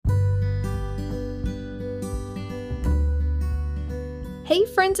Hey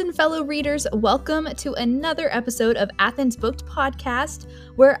friends and fellow readers, welcome to another episode of Athens Booked Podcast,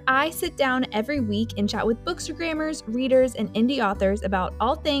 where I sit down every week and chat with bookstagrammers, readers, and indie authors about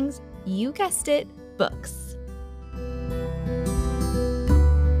all things, you guessed it, books.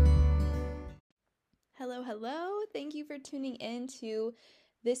 Hello. Thank you for tuning in to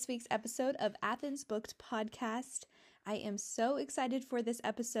this week's episode of Athens Booked Podcast. I am so excited for this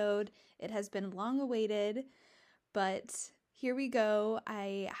episode. It has been long awaited, but here we go.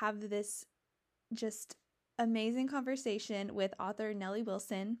 I have this just amazing conversation with author Nellie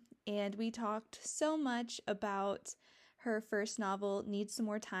Wilson, and we talked so much about her first novel, Need Some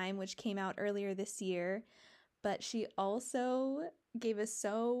More Time, which came out earlier this year, but she also gave us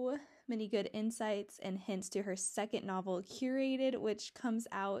so many good insights and hints to her second novel, Curated, which comes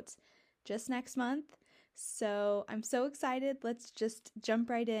out just next month. So I'm so excited. Let's just jump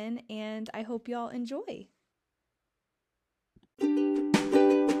right in, and I hope y'all enjoy.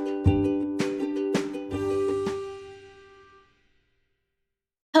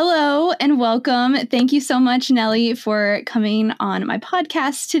 Hello and welcome. Thank you so much, Nellie, for coming on my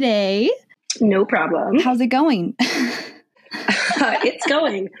podcast today. No problem. How's it going? It's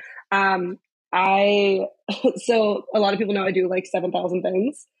going. So a lot of people know I do like 7,000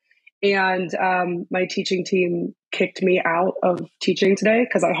 things. And my teaching team kicked me out of teaching today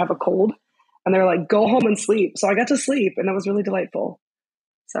because I have a cold. And they're like, go home and sleep. So I got to sleep, and that was really delightful.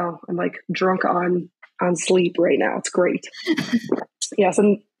 So I'm like drunk on sleep right now. It's great. Yes,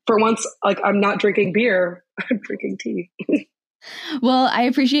 and for once, like I'm not drinking beer, I'm drinking tea. Well, I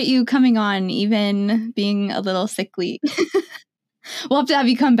appreciate you coming on, even being a little sickly. We'll have to have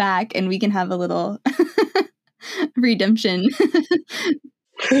you come back and we can have a little redemption.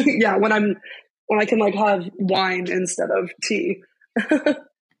 Yeah, when I can like have wine instead of tea.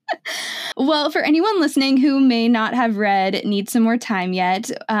 Well, for anyone listening who may not have read Need Some More Time yet,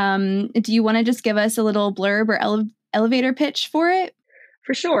 do you want to just give us a little blurb or elevator pitch for it?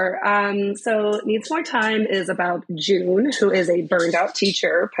 For sure. So Need Some More Time is about June, who is a burned out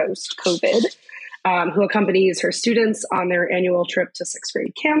teacher post-COVID, who accompanies her students on their annual trip to sixth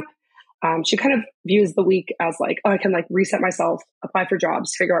grade camp. She kind of views the week as like, oh, I can like reset myself, apply for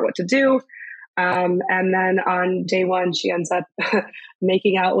jobs, figure out what to do. And then on day one, she ends up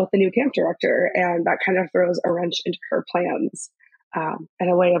making out with the new camp director. And that kind of throws a wrench into her plans and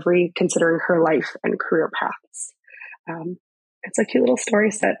a way of reconsidering her life and career paths. It's a cute little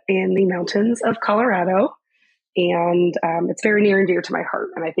story set in the mountains of Colorado. And it's very near and dear to my heart.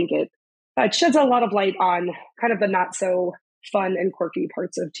 And I think it sheds a lot of light on kind of the not so fun and quirky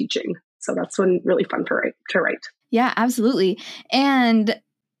parts of teaching. So that's been really fun to write. Yeah, absolutely. And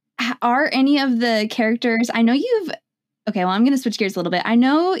are any of the characters, I'm going to switch gears a little bit. I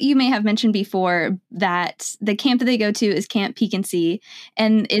know you may have mentioned before that the camp that they go to is Camp Peek and See.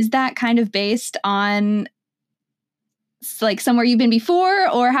 And is that kind of based on like somewhere you've been before,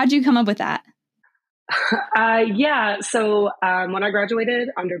 or how'd you come up with that? Yeah. So when I graduated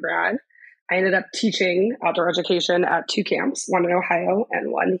undergrad, I ended up teaching outdoor education at two camps, one in Ohio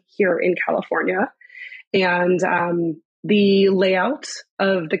and one here in California. And the layout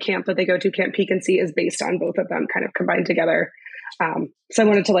of the camp that they go to, Camp Peek and See, is based on both of them kind of combined together. So I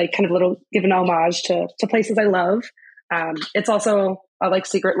wanted to like kind of give an homage to places I love. It's also a like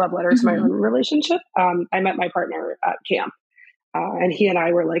secret love letter to my own relationship. I met my partner at camp, and he and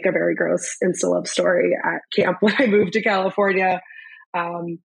I were like a very gross insta-love story at camp when I moved to California.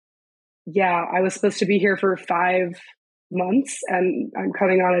 Yeah, I was supposed to be here for 5 months, and I'm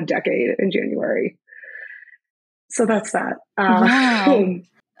coming on a decade in January. So that's that. Wow.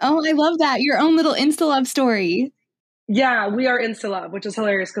 Oh, I love that. Your own little insta-love story. Yeah, we are insta-love, which is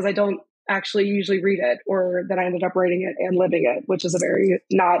hilarious because I don't actually usually read it, or that I ended up writing it and living it, which is a very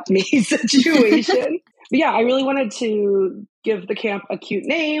not me situation. But yeah, I really wanted to give the camp a cute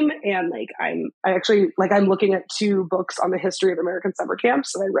name. And like, I'm looking at 2 books on the history of American summer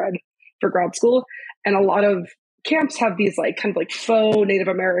camps that I read for grad school. And a lot of camps have these like kind of like faux Native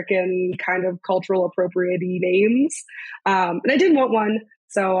American kind of cultural appropriate-y names. And I didn't want one.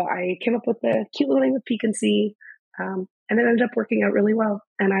 So I came up with the cute little name of Peek and See. And it ended up working out really well.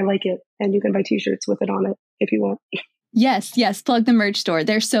 And I like it. And you can buy t-shirts with it on it if you want. Yes. Plug the merch store.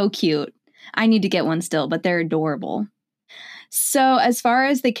 They're so cute. I need to get one still, but they're adorable. So as far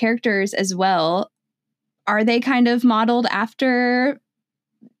as the characters as well, are they kind of modeled after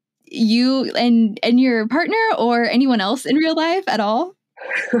you and your partner or anyone else in real life at all?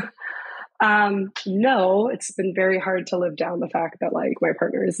 No, it's been very hard to live down the fact that like my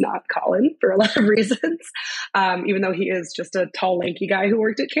partner is not Colin for a lot of reasons. Even though he is just a tall, lanky guy who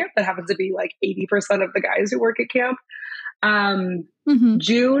worked at camp, that happens to be like 80% of the guys who work at camp. Mm-hmm.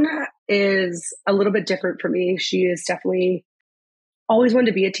 June is a little bit different for me. She is definitely always wanted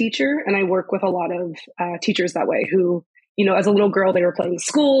to be a teacher. And I work with a lot of teachers that way who, as a little girl, they were playing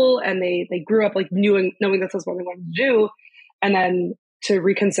school and they grew up like knowing this is what they wanted to do. And then to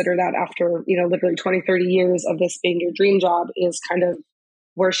reconsider that after, literally 20, 30 years of this being your dream job is kind of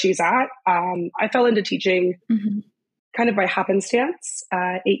where she's at. I fell into teaching kind of by happenstance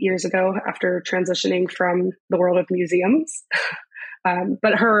 8 years ago after transitioning from the world of museums.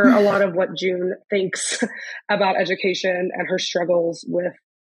 But a lot of what June thinks about education and her struggles with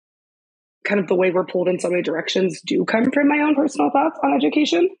kind of the way we're pulled in so many directions do come from my own personal thoughts on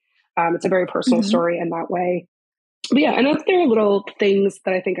education. It's a very personal story in that way. But yeah, I know that there are little things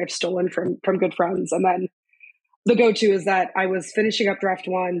that I think I've stolen from good friends. And then the go-to is that I was finishing up draft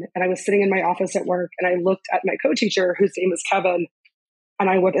one and I was sitting in my office at work and I looked at my co-teacher whose name is Kevin. And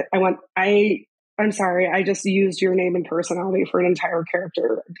I went, I'm sorry, I just used your name and personality for an entire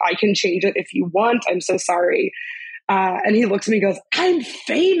character. I can change it if you want. I'm so sorry. And he looks at me and goes, I'm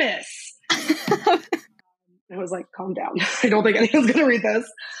famous. I was like, calm down. I don't think anyone's going to read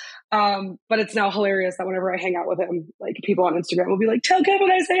this. But it's now hilarious that whenever I hang out with him, like people on Instagram will be like, tell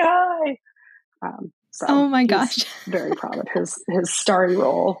Kevin I say hi. So oh my gosh. Very proud of his starring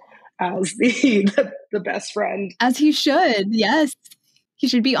role as the best friend. As he should. Yes. He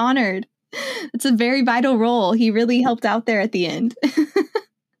should be honored. It's a very vital role. He really helped out there at the end.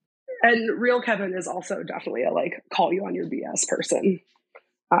 And real Kevin is also definitely a call you on your BS person.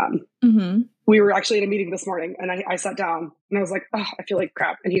 We were actually in a meeting this morning and I sat down and I was like, oh, I feel like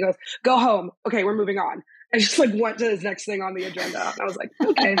crap. And he goes, go home. Okay, we're moving on. I just went to his next thing on the agenda. And I was like,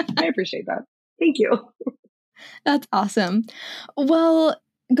 okay, I appreciate that. Thank you. That's awesome. Well,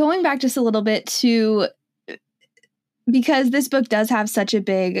 going back just a little bit to, because this book does have such a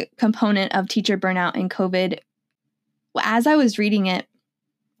big component of teacher burnout and COVID, as I was reading it,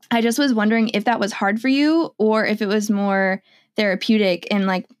 I just was wondering if that was hard for you or if it was more therapeutic and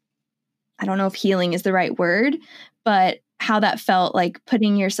I don't know if healing is the right word, but how that felt like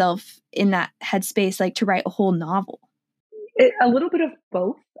putting yourself in that headspace, to write a whole novel. A little bit of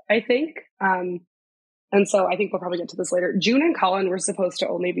both, I think. And so I think we'll probably get to this later. June and Colin were supposed to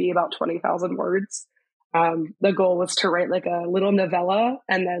only be about 20,000 words. The goal was to write a little novella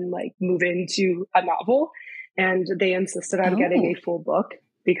and then move into a novel. And they insisted on getting a full book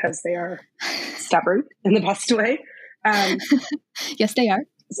because they are stubborn in the best way. Yes, they are.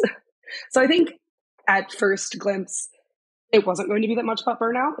 So I think at first glimpse, it wasn't going to be that much about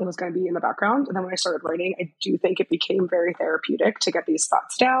burnout. It was going to be in the background. And then when I started writing, I do think it became very therapeutic to get these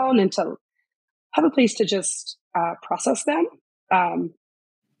thoughts down and to have a place to just process them,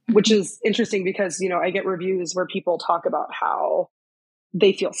 which is interesting because, I get reviews where people talk about how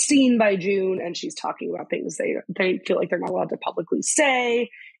they feel seen by June and she's talking about things they feel like they're not allowed to publicly say,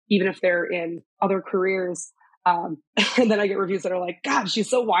 even if they're in other careers. And then I get reviews that are like, God, she's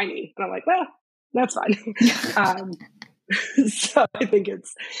so whiny. And I'm like, well, that's fine. So I think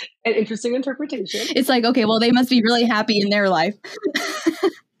it's an interesting interpretation. It's okay, well, they must be really happy in their life.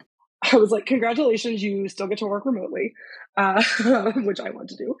 I was like, congratulations, you still get to work remotely, which I want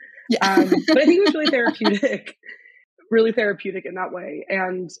to do. Yeah. But I think it was really therapeutic in that way.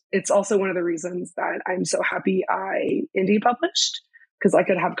 And it's also one of the reasons that I'm so happy I indie published, because I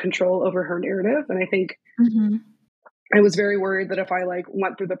could have control over her narrative. And I think I was very worried that if I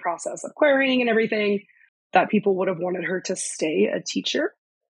went through the process of querying and everything, that people would have wanted her to stay a teacher,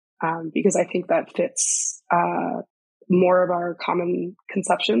 because I think that fits more of our common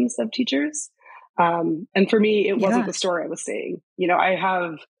conceptions of teachers. And for me, it wasn't the story I was saying. I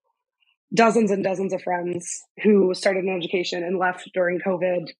have dozens and dozens of friends who started in education and left during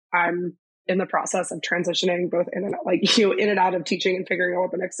COVID. I'm in the process of transitioning both in and out of teaching and figuring out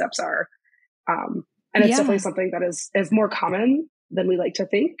what the next steps are. And it's definitely something that is more common than we like to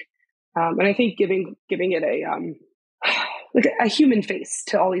think. And I think giving it a human face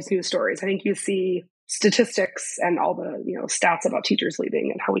to all these news stories. I think you see statistics and all the stats about teachers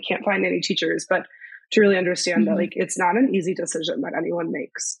leaving and how we can't find any teachers, but to really understand that it's not an easy decision that anyone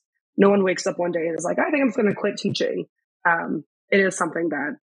makes. No one wakes up one day and is like, I think I'm just going to quit teaching. It is something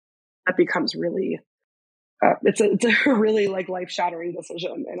that becomes really it's a really life shattering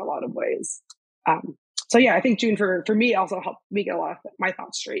decision in a lot of ways. So yeah, I think June for me also helped me get a lot of my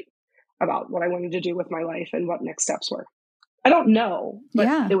thoughts straight about what I wanted to do with my life and what next steps were. I don't know,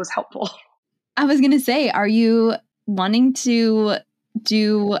 but it was helpful. I was going to say, are you wanting to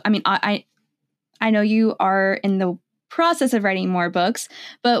do, I know you are in the process of writing more books,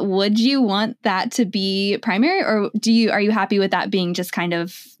 but would you want that to be primary, or are you happy with that being just kind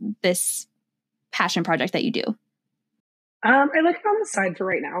of this passion project that you do? I like it on the side for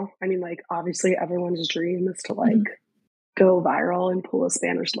right now. I mean, like, obviously everyone's dream is to like Mhm. go viral and pull a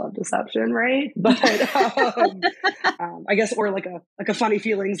Spanish love deception, right? But I guess, or like a Funny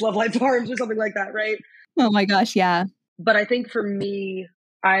Feelings, Love Life Farms or something like that, right? Oh my gosh, yeah. But I think for me,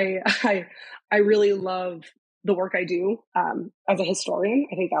 I I, I really love the work I do as a historian.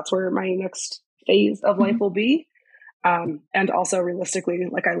 I think that's where my next phase of life Mhm. will be. And also realistically,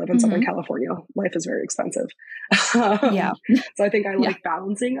 like I live in Southern Mhm. California, life is very expensive. Yeah. So I think I Yeah. like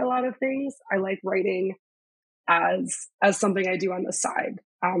balancing a lot of things. I like writing as something I do on the side.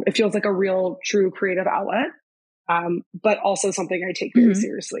 It feels like a real, true creative outlet, but also something I take very Mhm.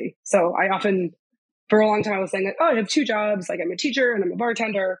 seriously. So I often, for a long time, I was saying like, oh, I have two jobs. Like I'm a teacher and I'm a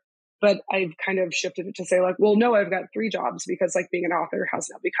bartender. But I've kind of shifted it to say like, well, no, I've got three jobs because like being an author has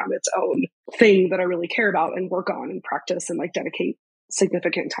now become its own thing that I really care about and work on and practice and like dedicate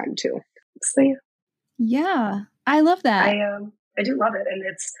significant time to. So yeah, Yeah. I love that. I do love it, and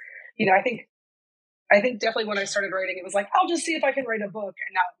it's I think definitely when I started writing, it was like I'll just see if I can write a book,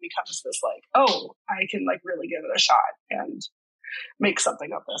 and now it becomes this like, oh, I can like really give it a shot and make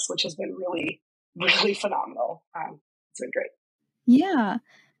something of this, which has been really really phenomenal. It's been great. Yeah.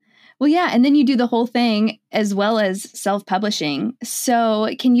 Well, yeah, and then you do the whole thing as well as self-publishing. So,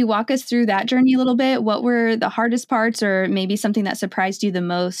 can you walk us through that journey a little bit? What were the hardest parts or maybe something that surprised you the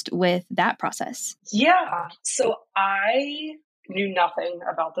most with that process? Yeah. So I knew nothing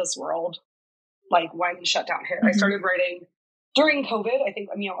about this world, like when shut down hit. I Mhm. started writing during COVID. I think,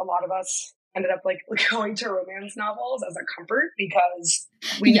 a lot of us ended up like going to romance novels as a comfort because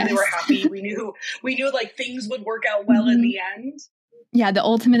we knew they were Yes. happy. We knew like things would work out well in Mhm. the end. Yeah, the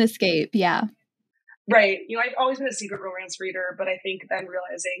ultimate escape. Yeah. Right. I've always been a secret romance reader, but I think then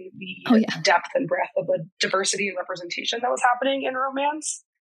realizing the Oh, yeah. depth and breadth of the diversity and representation that was happening in romance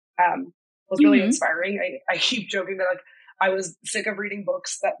um, was really Mhm. inspiring. I keep joking that like I was sick of reading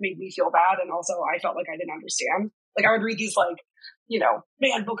books that made me feel bad, and also I felt like I didn't understand. Like I would read these like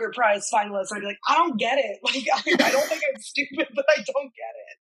Man Booker Prize finalists, and I'd be like, I don't get it. Like I don't think I'm stupid, but I don't get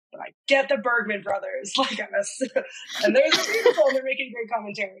it. But I get the Bergman brothers. Like and they're beautiful, and they're making great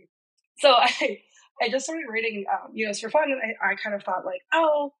commentary. So I just started reading, it's for fun, and I kind of thought like,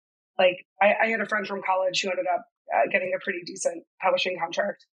 oh, like I had a friend from college who ended up getting a pretty decent publishing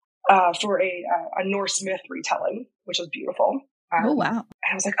contract for a Norse myth retelling, which was beautiful. Oh, And wow.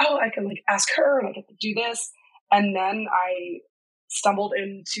 I was like, oh, I can like ask her and I get to do this. And then I stumbled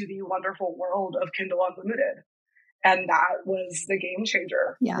into the wonderful world of Kindle Unlimited. And that was the game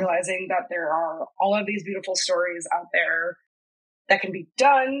changer, Yeah. realizing that there are all of these beautiful stories out there that can be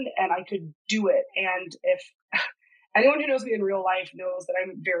done and I could do it. And if anyone who knows me in real life knows that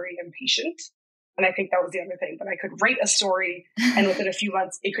I'm very impatient. And I think that was the other thing, that I could write a story and within a few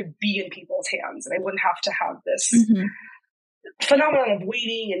months it could be in people's hands and I wouldn't have to have this Mhm. phenomenon of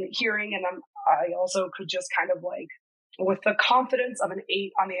waiting and hearing. And I also could just kind of like, with the confidence of an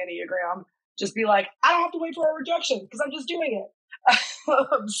 8 on the Enneagram, just be like, I don't have to wait for a rejection because I'm just doing it.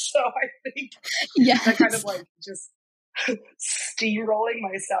 So I think that kind of Yes. like just steamrolling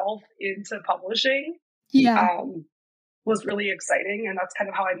myself into publishing Yeah. um, was really exciting, and that's kind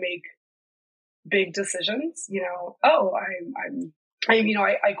of how I make big decisions.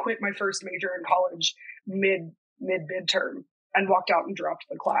 I quit my first major in college midterm and walked out and dropped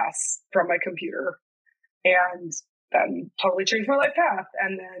the class from my computer, and then totally changed my life path,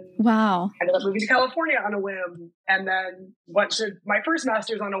 and then Wow. ended up moving to California on a whim, and then went to my first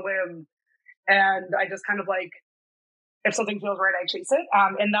master's on a whim, and I just kind of like, if something feels right, I chase it.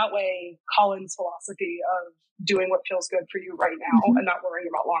 And that way, Colin's philosophy of doing what feels good for you right now Mhm. and not worrying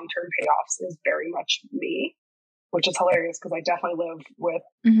about long-term payoffs is very much me, which is hilarious because I definitely live with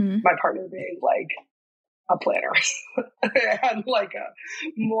Mhm. my partner being like a planner and like a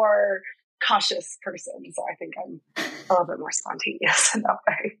more cautious person. So I think I'm a little bit more spontaneous in that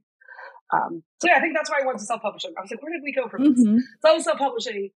way. So yeah, I think that's why I went to self-publishing. I was like, where did we go from this? Mhm. So I was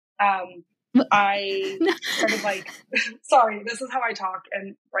self-publishing. I started like, sorry, this is how I talk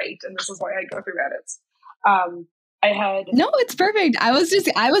and write, and this is why I go through edits. I had, No, it's perfect. I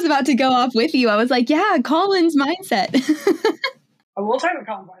was about to go off with you. I was like, yeah, Colin's mindset. we'll talk about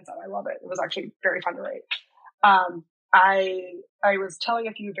Colin's mindset. I love it. It was actually very fun to write. Um, I was telling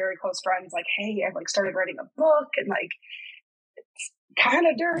a few very close friends, like, hey, I've like started writing a book, and like kind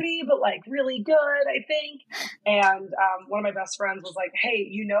of dirty, but like really good, I think. And one of my best friends was like, hey,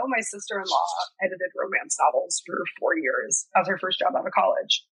 my sister-in-law edited romance novels for 4 years as her first job out of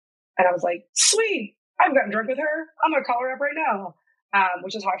college. And I was like, sweet, I've gotten drunk with her. I'm going to call her up right now,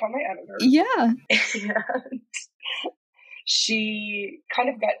 which is how I found my editor. Yeah. And she kind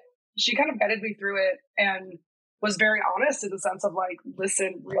of guided me through it. And was very honest in the sense of like,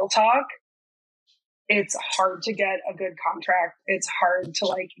 listen, real talk, it's hard to get a good contract. It's hard to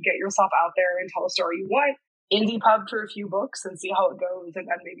like get yourself out there and tell a story you want. Indie pub for a few books and see how it goes, and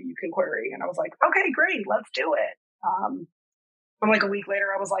then maybe you can query. And I was like, okay, great, let's do it. And like a week later,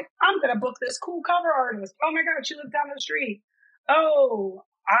 I was like, I'm going to book this cool cover artist. Oh my God, she lives down the street. Oh,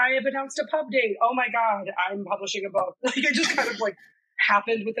 I have announced a pub date. Oh my God, I'm publishing a book. Like it just kind of like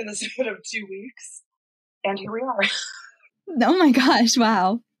happened within a span of 2 weeks. And here we are. Oh my gosh,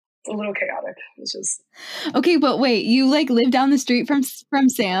 wow. It's a little chaotic. It's just... Okay, but wait, you like live down the street from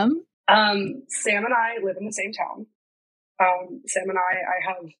Sam? Sam and I live in the same town. Sam and I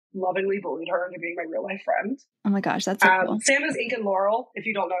have lovingly bullied her into being my real life friend. Oh my gosh, that's so cool. Sam is Ink and Laurel, if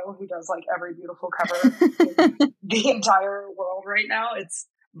you don't know, who does like every beautiful cover in the entire world right now. It's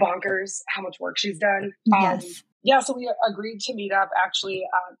bonkers how much work she's done. Yes. Yeah, so we agreed to meet up actually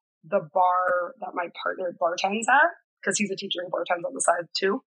at the bar that my partner bartends at, because he's a teacher who bartends on the side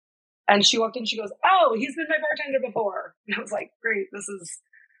too. And she walked in, she goes, oh, he's been my bartender before. And I was like, great, this is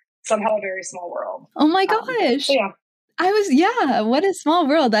somehow a very small world. Oh my gosh. So yeah. What a small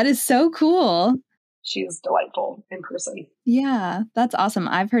world. That is so cool. She's delightful in person. Yeah, that's awesome.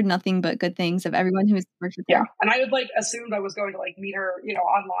 I've heard nothing but good things of everyone who's worked with her. Yeah, and I had like assumed I was going to like meet her, you know,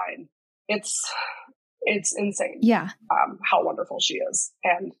 online. It's insane. Yeah. How wonderful she is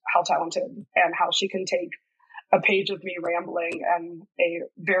and how talented and how she can take a page of me rambling and a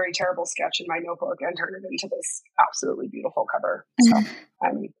very terrible sketch in my notebook and turn it into this absolutely beautiful cover. So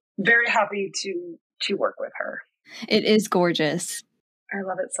I'm very happy to work with her. It is gorgeous. I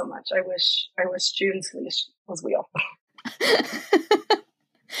love it so much. I wish June's fleece was real.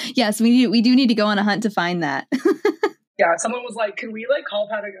 Yes, we do need to go on a hunt to find that. Yeah, someone was like, can we like call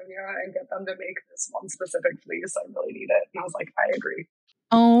Patagonia and get them to make this one specific fleece? I really need it. And I was like, I agree.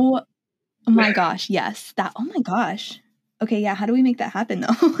 Oh my gosh, yes. Oh my gosh. Okay, yeah, how do we make that happen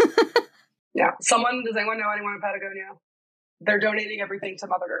though? Yeah, does anyone know anyone in Patagonia? They're donating everything to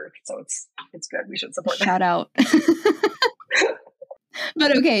Mother Earth, so it's good. We should support them. Shout out.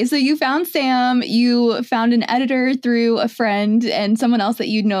 But okay, so you found Sam, you found an editor through a friend and someone else that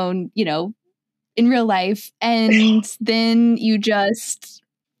you'd known, you know, in real life. And then you just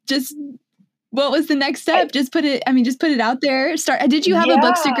what was the next step? Just put it out there. Did you have a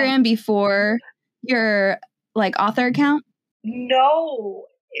Bookstagram before your like author account? No.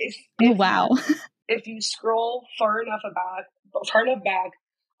 Wow. If you scroll far enough back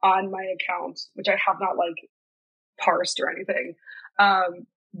on my account, which I have not like parsed or anything,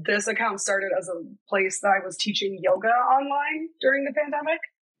 this account started as a place that I was teaching yoga online during the pandemic.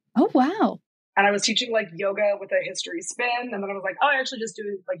 Oh, wow. And I was teaching like yoga with a history spin. And then I was like, oh, I actually just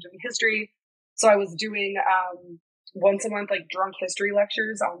doing history. So I was doing once a month, like drunk history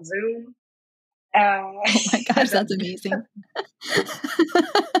lectures on Zoom. Oh my gosh, that's amazing.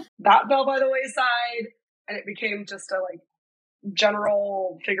 That fell by the wayside, and it became just a like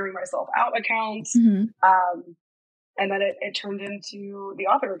general figuring myself out account. Mm-hmm. And then it turned into the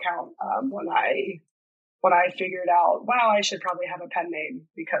author account when I figured out, wow, I should probably have a pen name,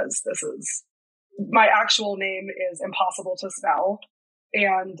 because my actual name is impossible to spell.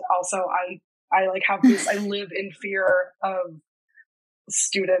 And also I like have this, I live in fear of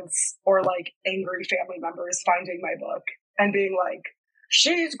students or like angry family members finding my book and being like,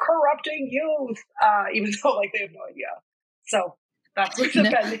 she's corrupting youth, even though like they have no idea. So that's where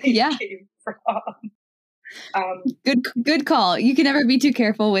the pen name came from. Good call. You can never be too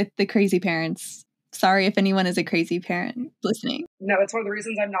careful with the crazy parents. Sorry if anyone is a crazy parent listening. No, it's one of the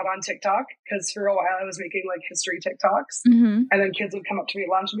reasons I'm not on TikTok, because for a while I was making like history TikToks, mm-hmm. and then kids would come up to me at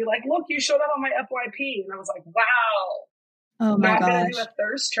lunch and be like, look, you showed up on my FYP. And I was like, wow. Oh my gosh. Not going to do a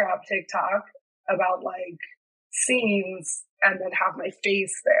thirst trap TikTok about like scenes and then have my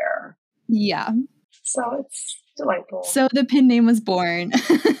face there. Yeah. So it's delightful. So the pen name was born.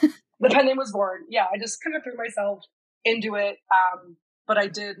 The pen name was born. Yeah, I just kind of threw myself into it. But I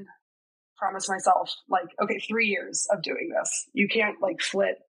did promise myself, like, okay, 3 years of doing this. You can't like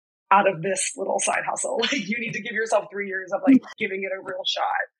flit out of this little side hustle. Like, you need to give yourself 3 years of like giving it a real shot,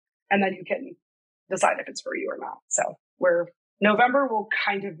 and then you can decide if it's for you or not. So November will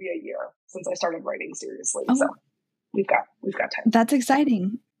kind of be a year since I started writing seriously. Oh. So we've got time. That's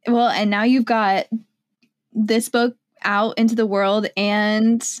exciting. Well, and now you've got this book out into the world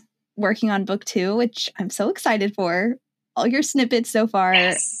and working on book 2, which I'm so excited for. All your snippets so far.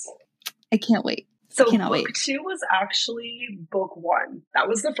 Yes. I can't wait. So book 2 was actually book 1. That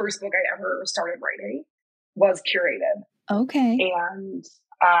was the first book I ever started writing, was curated. Okay. And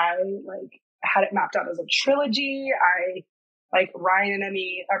I like had it mapped out as a trilogy. I like Ryan and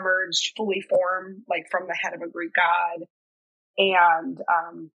Emmy emerged fully formed, like from the head of a Greek god. And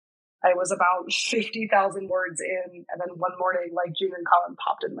I was about 50,000 words in. And then one morning, like June and Colin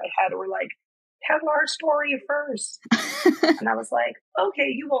popped in my head. We're like, tell our story first. And I was like, okay,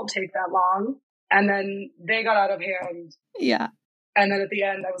 you won't take that long. And then they got out of hand. Yeah. And then at the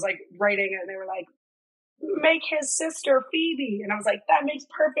end, I was like writing it and they were like, make his sister Phoebe. And I was like, that makes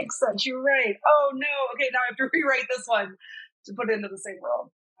perfect sense. You're right. Oh no. Okay, now I have to rewrite this one to put it into the same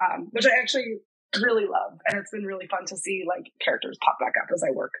world, which I actually really love. And it's been really fun to see like characters pop back up as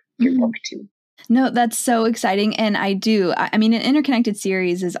I work through book 2. No, that's so exciting. And I mean, an interconnected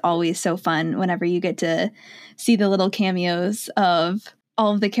series is always so fun whenever you get to see the little cameos of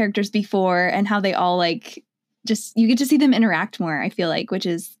all of the characters before and how they all like just, you get to see them interact more, I feel like, which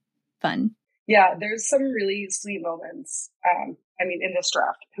is fun. Yeah, there's some really sweet moments. I mean, in this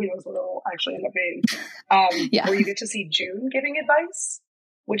draft, who knows what it'll actually end up being, where you get to see June giving advice,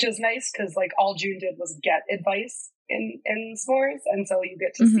 which is nice because like all June did was get advice in S'mores. And so you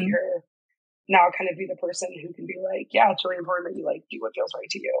get to see her now kind of be the person who can be like, yeah, it's really important that you like do what feels right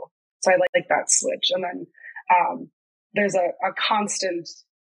to you. So I like that switch. And then there's a constant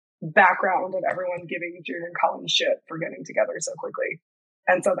background of everyone giving June and Colin shit for getting together so quickly.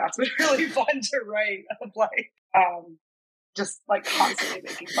 And so that's been really fun to write, of like, just like constantly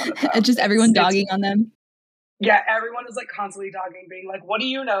making fun of them. Just everyone dogging on them. Yeah, everyone is like constantly dogging, being like, what do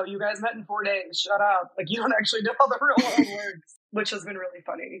you know? You guys met in 4 days. Shut up. Like, you don't actually know how the real world works, which has been really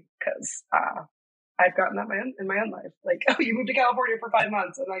funny because I've gotten that in my own life. Like, oh, you moved to California for 5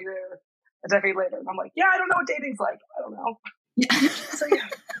 months and now you're here a decade later. And I'm like, yeah, I don't know what dating's like. I don't know. Yeah. So, yeah.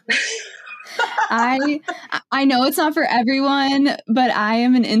 I know it's not for everyone, but I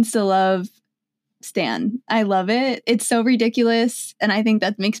am an Insta love stan. I love it. It's so ridiculous, and I think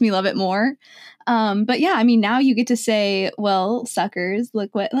that makes me love it more. But yeah, I mean, now you get to say, well, suckers,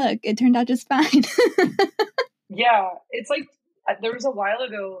 look, it turned out just fine. Yeah, it's like there was a while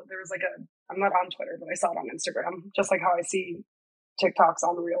ago, there was like I'm not on Twitter, but I saw it on Instagram, just like how I see TikToks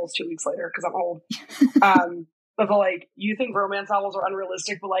on Reels 2 weeks later because I'm old. But like, you think romance novels are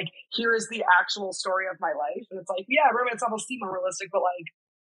unrealistic, but like, here is the actual story of my life. And it's like, yeah, romance novels seem unrealistic, but like,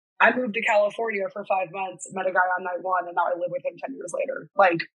 I moved to California for 5 months, met a guy on night 1, and now I live with him 10 years later.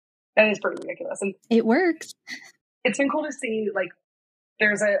 Like, that is pretty ridiculous. And it works. It's been cool to see, like,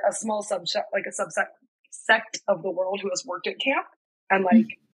 there's a small subset of the world who has worked at camp, and like,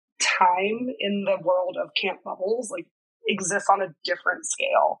 time in the world of camp bubbles, like, exists on a different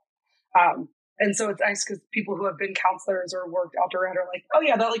scale. And so it's nice because people who have been counselors or worked outdoor ed are like, oh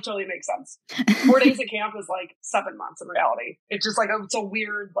yeah, that like totally makes sense. 4 days at camp is like 7 months in reality. It's just like, it's a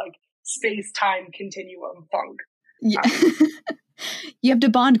weird like space-time continuum funk. Yeah. You have to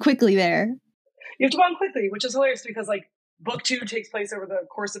bond quickly there. You have to bond quickly, which is hilarious because like book 2 takes place over the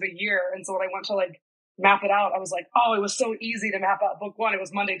course of a year. And so when I went to like map it out, I was like, oh, it was so easy to map out book 1. It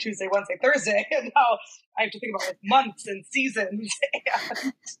was Monday, Tuesday, Wednesday, Thursday. And now I have to think about like months and seasons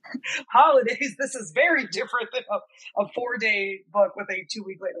and holidays. This is very different than a 4-day book with a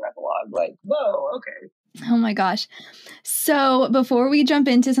 2-week later epilogue. Like, whoa, okay. Oh my gosh. So before we jump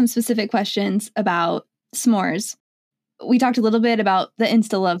into some specific questions about S'mores, we talked a little bit about the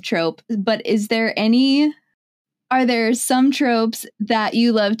Insta love trope, but are there some tropes that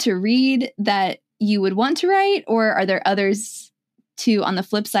you love to read that you would want to write, or are there others too on the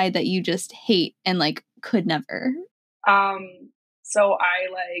flip side that you just hate and like could never? So I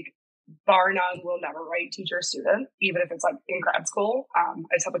like bar none will never write teacher student, even if it's like in grad school. I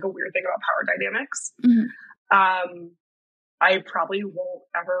just have like a weird thing about power dynamics. I probably won't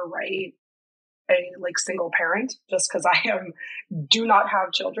ever write a like single parent just because do not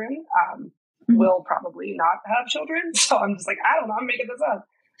have children. Will probably not have children. So I'm just like, I don't know, I'm making this up.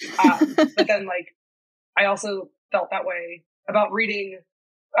 But then like, I also felt that way about reading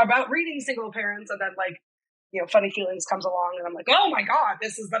single parents, and then like, you know, Funny Feelings comes along and I'm like, oh my God,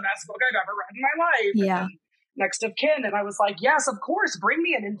 this is the best book I've ever read in my life. Yeah. Next of Kin. And I was like, yes, of course, bring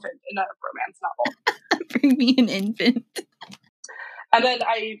me an infant in a romance novel. Bring me an infant. And then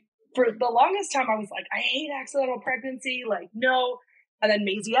for the longest time, I was like, I hate accidental pregnancy. Like, no. And then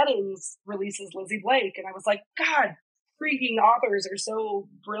Maisie Eddings releases Lizzie Blake. And I was like, God, freaking authors are so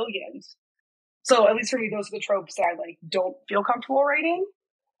brilliant. So at least for me, those are the tropes that I like don't feel comfortable writing.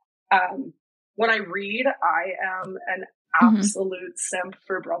 When I read, I am an absolute simp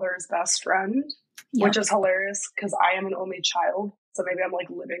for Brother's Best Friend, which is hilarious because I am an only child. So maybe I'm like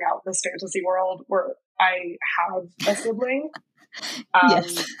living out this fantasy world where I have a sibling.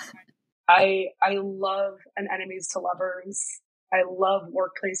 Yes. I love an enemies to lovers. I love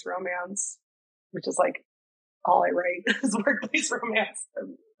workplace romance, which is like all I write is workplace romance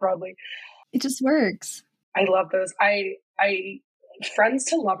broadly. It just works. I love those. I friends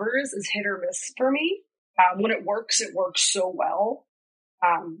to lovers is hit or miss for me. When it works so well.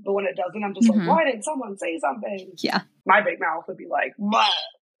 But when it doesn't, I'm just like, why didn't someone say something? Yeah. My big mouth would be like, what?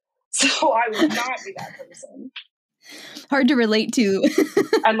 So I would not be that person. Hard to relate to.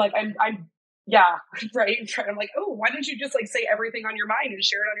 And like, I'm yeah, right. I'm like, oh, why didn't you just like say everything on your mind and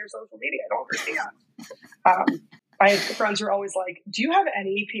share it on your social media? I don't understand. I have friends who are always like, do you have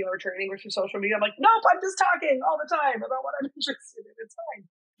any PR training with your social media? I'm like, nope, I'm just talking all the time about what I'm interested in. It's fine.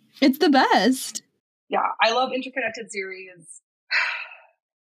 It's the best. Yeah, I love interconnected series.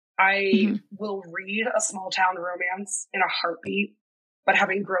 I will read a small town romance in a heartbeat, but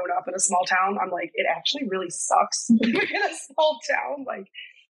having grown up in a small town, I'm like, it actually really sucks living in a small town. Like,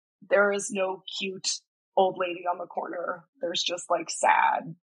 there is no cute old lady on the corner. There's just like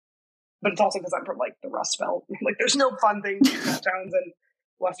sad. But it's also because I'm from like the Rust Belt. Like, there's no fun things in small towns in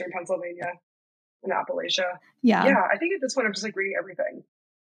Western Pennsylvania and Appalachia. Yeah. Yeah, I think at this point I'm just like reading everything.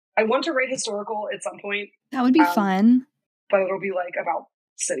 I want to write historical at some point. That would be fun. But it'll be like about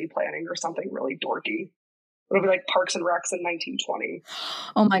city planning or something really dorky. It'll be like Parks and Recs in 1920.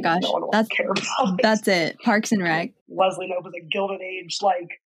 Oh my gosh. No one will care about it. That's it. Parks and Rec. Leslie Knope was a Gilded Age,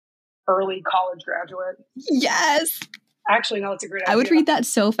 like early college graduate. Yes. Actually, no, it's a great idea. I would read that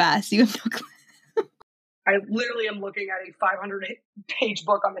so fast. You have no clue. I literally am looking at a 500-page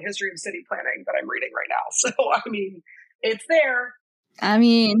book on the history of city planning that I'm reading right now. So, I mean, it's there. I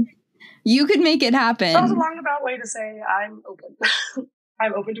mean, you could make it happen. That was a roundabout way to say I'm open.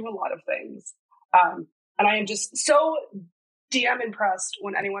 I'm open to a lot of things. And I am just so damn impressed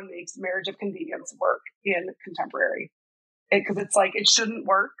when anyone makes marriage of convenience work in contemporary. Because it's like, it shouldn't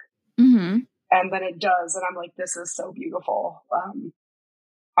work. And then it does. And I'm like, this is so beautiful.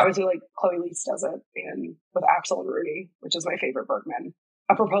 Obviously, like Chloe Leese does it with Axel and Rudy, which is my favorite Bergman.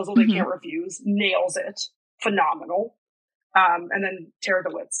 A Proposal They Can't Refuse, nails it. Phenomenal. And then Tara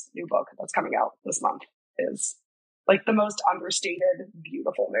DeWitt's new book that's coming out this month is like the most understated,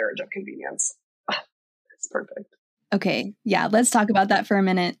 beautiful marriage of convenience. It's perfect. Okay. Yeah. Let's talk about that for a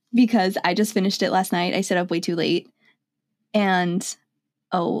minute because I just finished it last night. I stayed up way too late. And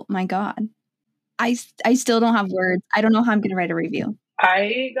oh my God, I still don't have words. I don't know how I'm going to write a review.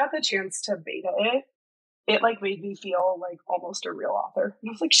 I got the chance to beta it. It like made me feel like almost a real author. And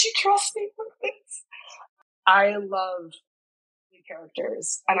I was like, she trusts me with this. I love the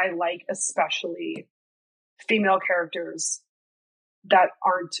characters, and I like especially female characters that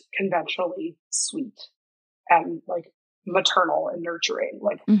aren't conventionally sweet and like maternal and nurturing.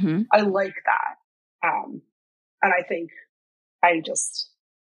 Like I like that. And I think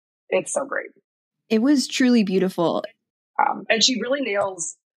it's so great. It was truly beautiful. And she really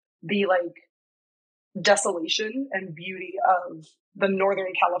nails the like desolation and beauty of the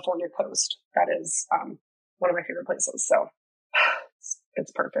Northern California coast. That is one of my favorite places. So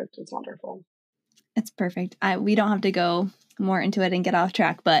it's perfect. It's wonderful. It's perfect. We don't have to go more into it and get off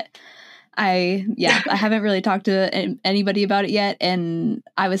track, but I haven't really talked to anybody about it yet. And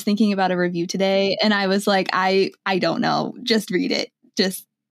I was thinking about a review today and I was like, I don't know. Just read it. Just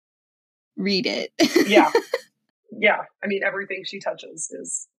read it. Yeah. Yeah. I mean, everything she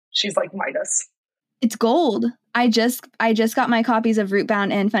touches she's like Midas. It's gold. I just got my copies of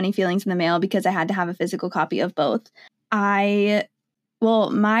Rootbound and Funny Feelings in the mail because I had to have a physical copy of both. Meyer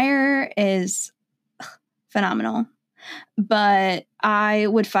is phenomenal, but I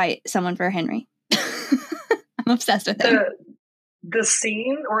would fight someone for Henry. I'm obsessed with him. The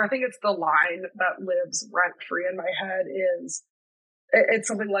scene, or I think it's the line that lives rent free in my head it's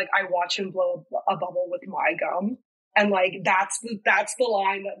something like, I watch him blow a bubble with my gum. And like, that's the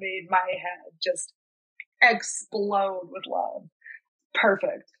line that made my head just explode with love.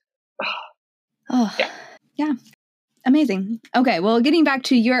 Perfect. Oh, yeah. Amazing. Okay. Well, getting back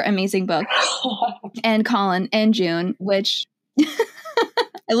to your amazing book and Colin and June, which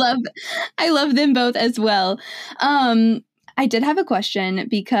I love them both as well. I did have a question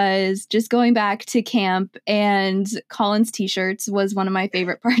because just going back to camp and Colin's t-shirts was one of my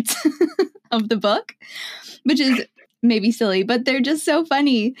favorite parts of the book, which is maybe silly, but they're just so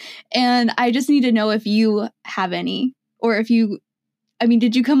funny. And I just need to know if you have any, or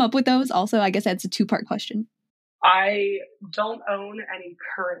did you come up with those also? I guess that's a two-part question. I don't own any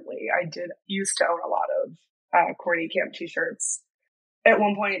currently. I did used to own a lot of corny camp t-shirts. At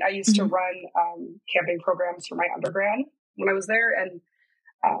one point, I used to run camping programs for my undergrad when I was there, and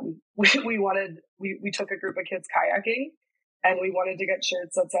we took a group of kids kayaking, and we wanted to get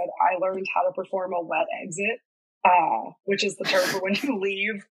shirts that said, "I learned how to perform a wet exit," which is the term for when you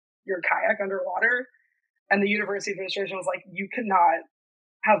leave your kayak underwater. And the university administration was like, you cannot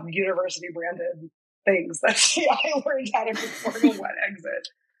have university branded things. That's I learned how to perform a wet exit.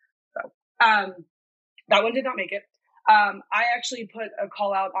 So that one did not make it. I actually put a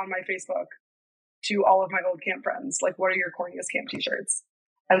call out on my Facebook to all of my old camp friends, like, what are your corniest camp t-shirts?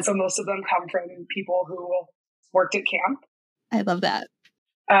 And so most of them come from people who worked at camp. I love that.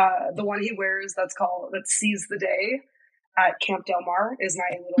 The one he wears that Seize the Day at Camp Del Mar is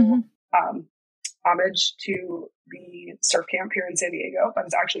my little homage to the surf camp here in San Diego. That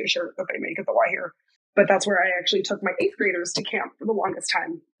is actually a shirt that they make at the Y here. But that's where I actually took my 8th graders to camp for the longest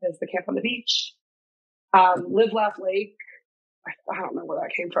time, is the camp on the beach. Live, Laugh, Lake. I don't know where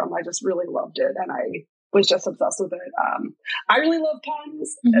that came from. I just really loved it. And I was just obsessed with it. I really love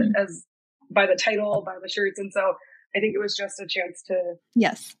puns as by the title, by the shirts. And so I think it was just a chance to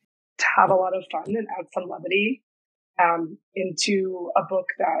have a lot of fun and add some levity into a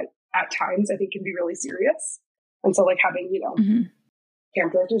book that at times I think can be really serious. And so like having,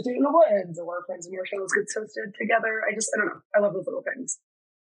 camp directors do it in the woods or friends and marshmallows get toasted together. I don't know. I love those little things.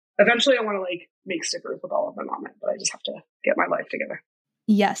 Eventually I want to like make stickers with all of them on it, but I just have to get my life together.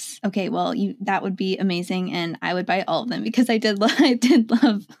 Yes. Okay. Well, that would be amazing. And I would buy all of them because I did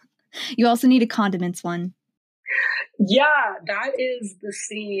love, you also need a condiments one. Yeah, that is the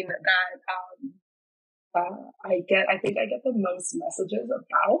scene that I think I get the most messages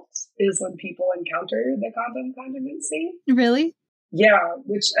about is when people encounter the condiment scene. Really? Yeah,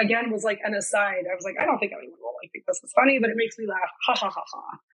 which again was like an aside. I was like, I don't think anyone will think this is funny, but it makes me laugh. Ha ha ha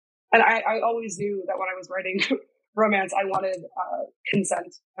ha. And I always knew that when I was writing romance, I wanted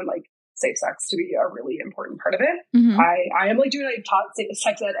consent and like safe sex to be a really important part of it. Mm-hmm. I am like I taught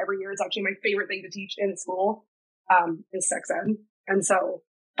sex ed every year. It's actually my favorite thing to teach in school is sex ed. And so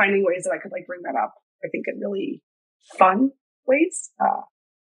finding ways that I could like bring that up, I think in really fun ways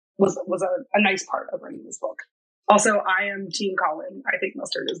was a nice part of writing this book. Also, I am Team Colin. I think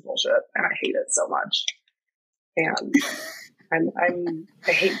mustard is bullshit and I hate it so much. And I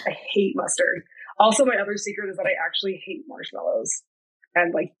hate mustard. Also, my other secret is that I actually hate marshmallows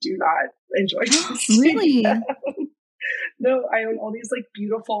and like do not enjoy them. Really? No, I own all these like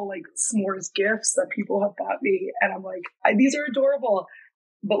beautiful like s'mores gifts that people have bought me, and I'm like, these are adorable.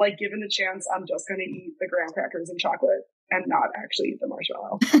 But like, given the chance, I'm just gonna eat the graham crackers and chocolate and not actually eat the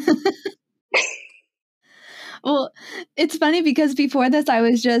marshmallow. Well, it's funny because before this, I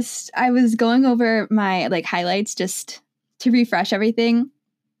was going over my like highlights just to refresh everything.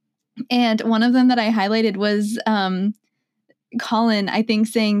 And one of them that I highlighted was Colin, I think,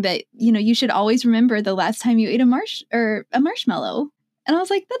 saying that, you should always remember the last time you ate a marshmallow. And I was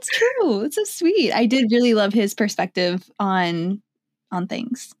like, that's true. It's so sweet. I did really love his perspective on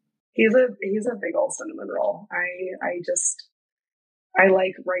things. He's a big old cinnamon roll. I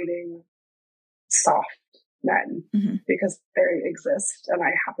like writing soft men because they exist, and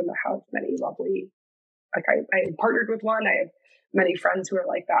I happen to have many lovely, like I partnered with one. I have many friends who are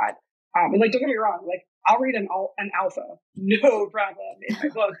like that. And like, don't get me wrong, like I'll read an alpha, no problem in my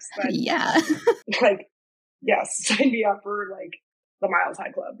books, but yeah, like, yes, sign me up for like the Miles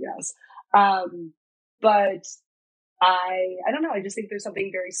High Club. Yes. But I don't know. I just think there's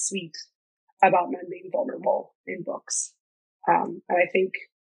something very sweet about men being vulnerable in books. And I think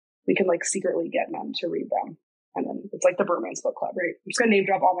we can like secretly get men to read them. And then it's like the Bromance Book Club, right? I'm just going to name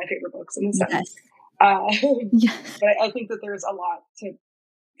drop all my favorite books in a sentence. Yes. But I think that there's a lot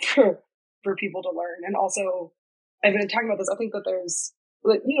for people to learn. And also, I've been talking about this. I think that there's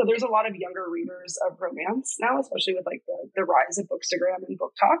a lot of younger readers of romance now, especially with like the rise of Bookstagram and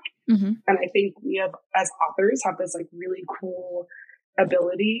Book Talk. Mm-hmm. And I think we have, as authors, have this like really cool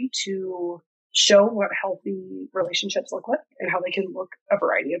ability to show what healthy relationships look like and how they can look a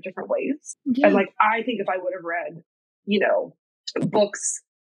variety of different ways. Yeah. And like, I think if I would have read, books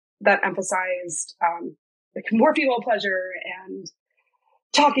that emphasized like more female pleasure and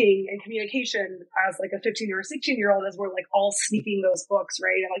talking and communication as like a 15 or a 16-year-old, as we're like all sneaking those books,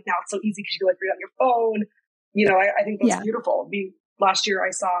 right? And like now it's so easy because you can like read on your phone. I think that's beautiful. Last year I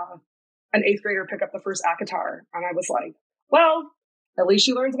saw an 8th grader pick up the first ACOTAR, and I was like, well, at least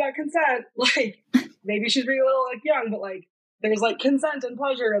she learns about consent. Like maybe she's being a little like young, but like there's like consent and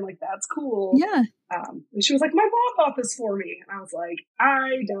pleasure, and like that's cool. Yeah. And she was like, my mom bought this for me, and I was like,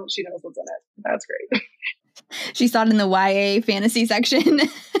 I don't. She knows what's in it. That's great. She saw it in the YA fantasy section.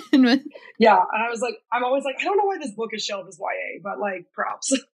 Yeah. And I was like, I'm always like, I don't know why this book is shelved as YA, but like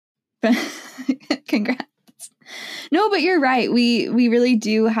props. Congrats. No, but you're right. We really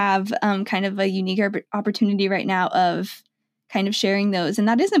do have kind of a unique opportunity right now of kind of sharing those. And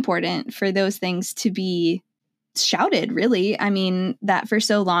that is important for those things to be shouted, really. I mean, that for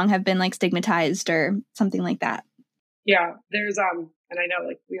so long have been like stigmatized or something like that. Yeah, there's and I know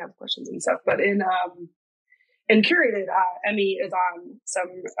like we have questions and stuff, but in Curated, Emmy is on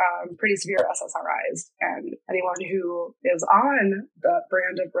some pretty severe SSRIs, and anyone who is on the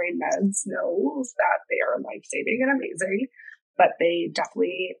brand of brain meds knows that they are life-saving and amazing, but they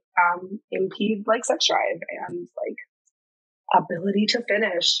definitely impede like sex drive and like ability to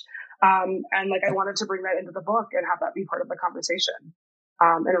finish. And like I wanted to bring that into the book and have that be part of the conversation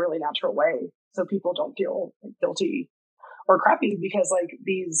in a really natural way, so people don't feel like, guilty or crappy, because like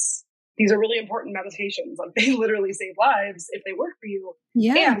these are really important medications. Like they literally save lives if they work for you.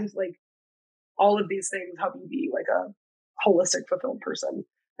 Yeah. And like all of these things help you be like a holistic, fulfilled person.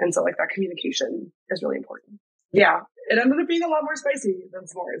 And so like that communication is really important. Yeah. It ended up being a lot more spicy than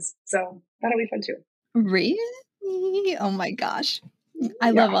s'mores. So that'll be fun too. Really? Oh my gosh.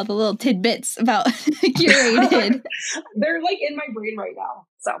 I love all the little tidbits about Curated. They're like in my brain right now.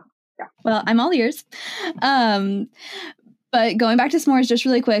 So yeah. Well, I'm all ears. But going back to s'mores just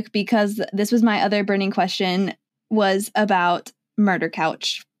really quick, because this was my other burning question, was about Murder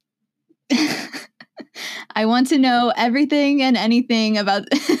Couch. I want to know everything and anything about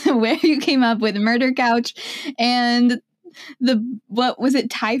where you came up with Murder Couch and what was it,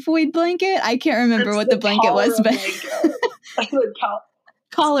 typhoid blanket? I can't remember what the blanket was, but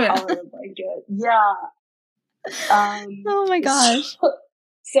cholera blanket. Yeah. Oh my gosh.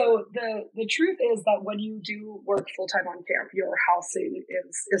 So the truth is that when you do work full time on camp, your housing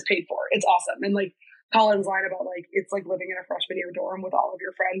is paid for. It's awesome. And like Colin's line about like it's like living in a freshman year dorm with all of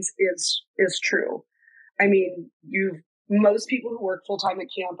your friends is true. I mean, most people who work full time at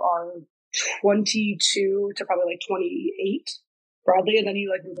camp are 22 to probably like 28 broadly, and then you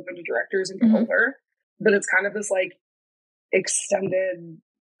like move up into directors and get older. But it's kind of this like extended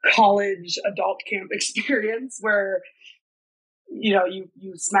college adult camp experience where you know, you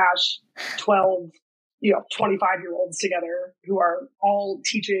smash 12, 25-year-olds together who are all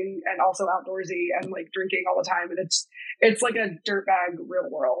teaching and also outdoorsy and like drinking all the time. And it's like a dirtbag real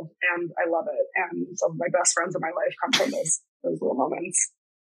world. And I love it. And some of my best friends in my life come from those little moments.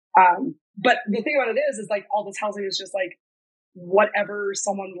 But the thing about it is like all this housing is just like whatever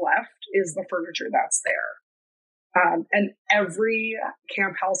someone left is the furniture that's there. And every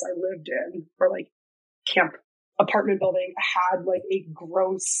camp house I lived in, or like camp apartment building, had like a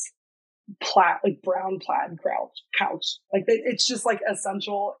gross brown plaid couch. Like it's just like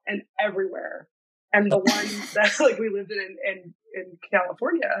essential and everywhere. And the one that like we lived in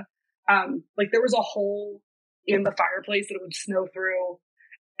California, like there was a hole in the fireplace that it would snow through,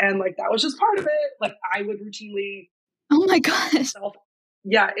 and like that was just part of it. Like I would routinely, oh my gosh,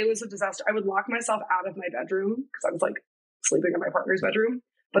 yeah, it was a disaster. I would lock myself out of my bedroom because I was like sleeping in my partner's bedroom.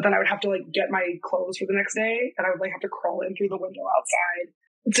 But then I would have to like get my clothes for the next day, and I would like have to crawl in through the window outside.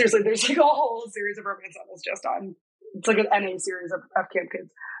 Seriously, there's like a whole series of romance novels just on. It's like an NA series of camp kids.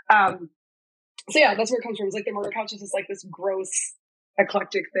 So yeah, that's where it comes from. It's like the Murder Couch is just like this gross,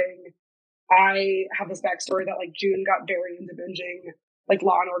 eclectic thing. I have this backstory that like June got very into binging like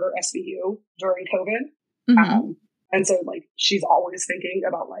Law and Order SVU during COVID, and so like she's always thinking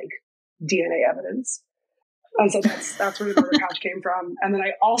about like DNA evidence. And so that's where the Murder Couch came from. And then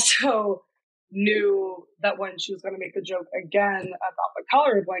I also knew that when she was going to make the joke again about the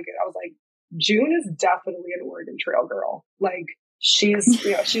cholera blanket, I was like, June is definitely an Oregon Trail girl. Like she's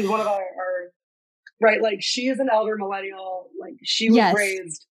one of our right. Like she is an elder millennial. Like she was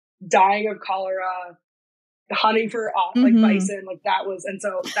raised dying of cholera, hunting for like bison. Like that was, and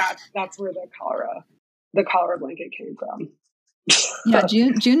so that's where the cholera blanket came from. Yeah.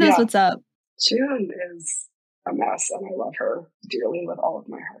 June knows what's up. June is a mess, and I love her dearly with all of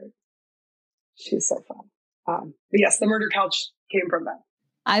my heart. She's so fun. But yes, the Murder Couch came from that.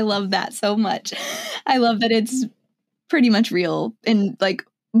 I love that so much. I love that it's pretty much real in like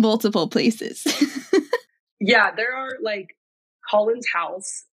multiple places. Yeah, there are like Colin's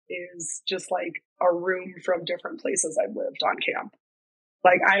house is just like a room from different places I've lived on camp.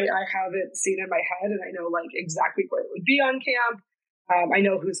 Like I have it seen in my head, and I know like exactly where it would be on camp. I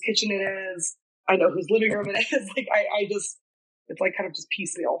know whose kitchen it is. I know whose living room it is. Like I just, it's like kind of just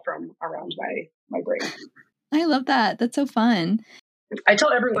piecemeal from around my brain. I love that. That's so fun. I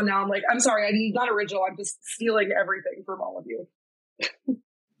tell everyone now, I'm like, I'm sorry, I'm not original. I'm just stealing everything from all of you.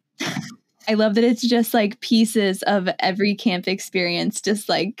 I love that it's just like pieces of every camp experience just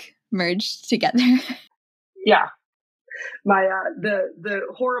like merged together. Yeah. My, the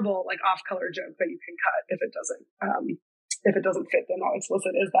horrible like off color joke that you can cut if it doesn't fit the not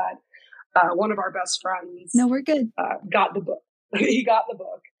explicit is that one of our best friends we're good. got the book. He got the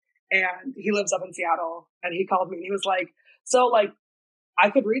book, and he lives up in Seattle, and he called me and he was like, so like, I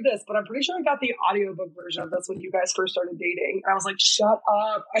could read this, but I'm pretty sure I got the audiobook version of this when you guys first started dating. And I was like, shut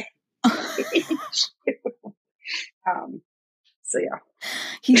up. So yeah.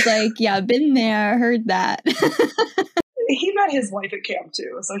 He's like, yeah, been there, heard that. He met his wife at camp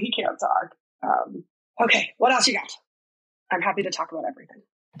too, so he can't talk. Okay, what else you got? I'm happy to talk about everything.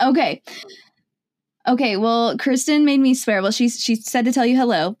 Okay, well, Kristen made me swear. Well, she said to tell you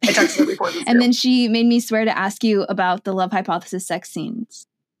hello. I texted her before this. And then she made me swear to ask you about the love hypothesis sex scenes.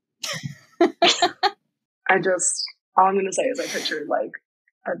 All I'm going to say is I pictured like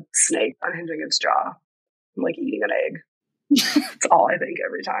a snake unhinging its jaw and like eating an egg. That's all I think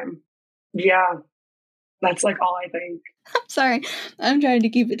every time. Yeah, that's like all I think. I'm sorry. I'm trying to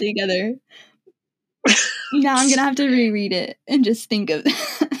keep it together. Now I'm going to have to reread it and just think of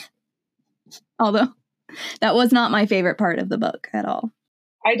although that was not my favorite part of the book at all.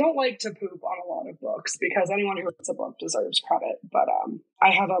 I don't like to poop on a lot of books because anyone who writes a book deserves credit. But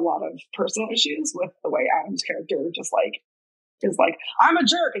I have a lot of personal issues with the way Adam's character just like is like, I'm a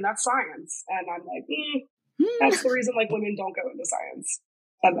jerk and that's science. And I'm like, that's the reason like women don't go into science.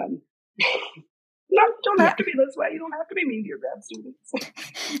 And then no, you don't have to be this way. You don't have to be mean to your grad students.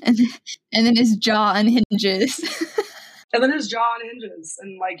 and then his jaw unhinges. And then his jaw unhinges,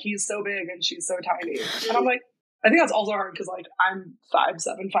 and like he's so big and she's so tiny. And I'm like, I think that's also hard because like I'm 5'7",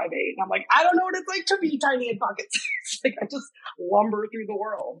 5'8", and I'm like, I don't know what it's like to be tiny in pocket size. Like I just lumber through the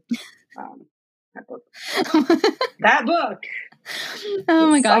world. That book. Oh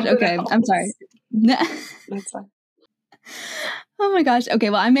my gosh. Okay, else. I'm sorry. That's fine. Oh my gosh.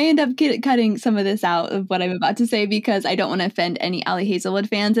 Okay, well, I may end up cutting some of this out of what I'm about to say because I don't want to offend any Allie Hazelwood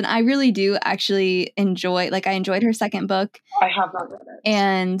fans. And I really do actually I enjoyed her second book. I have not read it.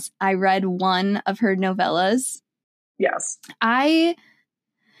 And I read one of her novellas. Yes. I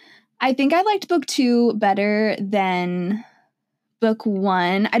think I liked book 2 better than book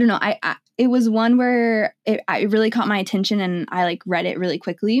 1. I don't know. It was one where it really caught my attention and I like read it really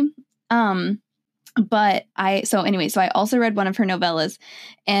quickly. But I also read one of her novellas,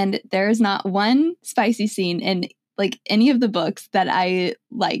 and there is not one spicy scene in like any of the books that I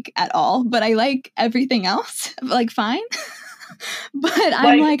like at all, but I like everything else like fine. But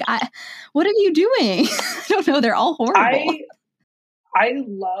I'm like, what are you doing? I don't know. They're all horrible. I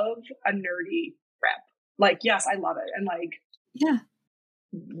love a nerdy rep. Like, yes, I love it. And like, yeah,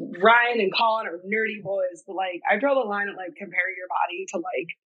 Ryan and Colin are nerdy boys, but like, I draw the line at like comparing your body to like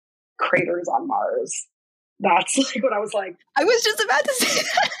craters on Mars. That's like what I was like. I was just about to say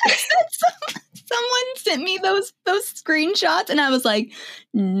that. Someone sent me those screenshots, and I was like,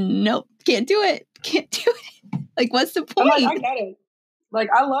 nope, can't do it. Like, what's the point? I'm like, I get it. Like,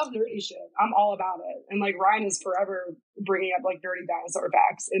 I love nerdy shit. I'm all about it. And like, Ryan is forever bringing up like nerdy dinosaur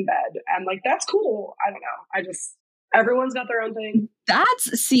facts in bed, and like, that's cool. I don't know. Everyone's got their own thing.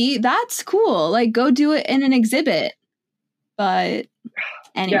 That's cool. Like, go do it in an exhibit. But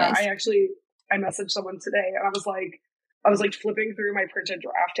anyways. Yeah, I messaged someone today and I was like flipping through my printed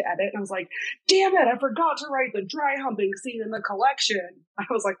draft to edit and I was like, damn it, I forgot to write the dry humping scene in the collection. I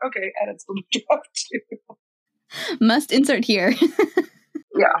was like, okay, edits from the draft too. Must insert here.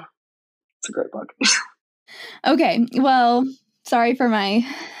 Yeah. It's a great book. Okay, well, sorry for my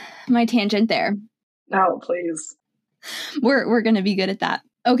tangent there. No, please. We're gonna be good at that.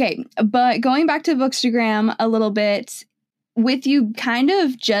 Okay, but going back to Bookstagram a little bit, with you kind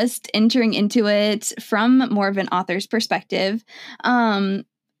of just entering into it from more of an author's perspective,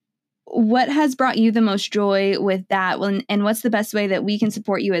 what has brought you the most joy with that? And what's the best way that we can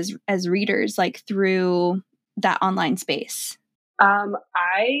support you as readers, like through that online space?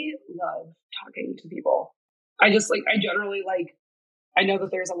 I love talking to people. I generally I know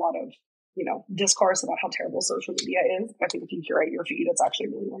that there's a lot of, discourse about how terrible social media is. I think if you curate your feed, it's actually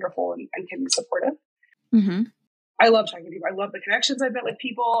really wonderful and can be supportive. Mm-hmm. I love talking to people. I love the connections I've met with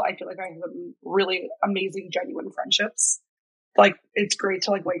people. I feel like I have some really amazing, genuine friendships. Like, it's great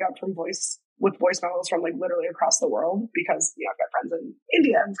to wake up with voicemails from literally across the world because, I've got friends in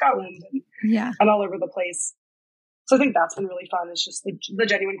India and Scotland and all over the place. So I think that's been really fun. It's just the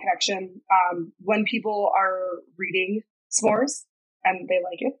genuine connection. When people are reading s'mores and they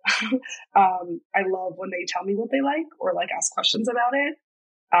like it, I love when they tell me what they like or ask questions about it.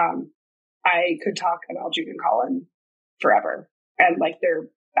 I could talk about Jude and Colin forever and their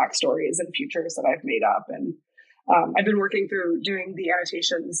backstories and futures that I've made up. And I've been working through doing the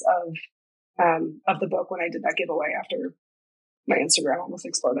annotations of the book when I did that giveaway after my Instagram almost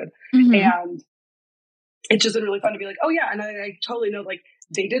exploded. Mm-hmm. And it's just been really fun to be like, oh yeah. And I totally know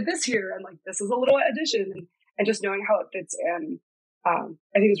they did this here and this is a little addition and just knowing how it fits in. I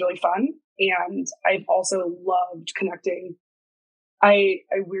think is really fun. And I've also loved connecting. I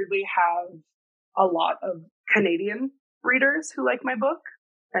weirdly have a lot of Canadian readers who like my book.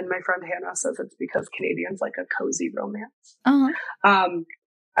 And my friend Hannah says it's because Canadians like a cozy romance. Uh-huh.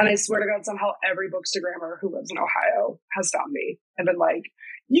 And I swear to God, somehow every bookstagrammer who lives in Ohio has found me and been like,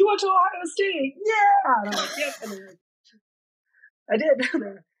 "You went to Ohio State? Yeah!" And I'm like, "Yep." And they're like, I did.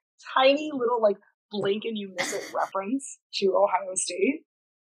 They're tiny little like blink and you miss it reference to Ohio State.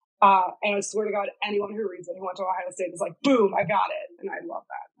 And I swear to God, anyone who reads it who went to Ohio State is like, boom, I got it. And I love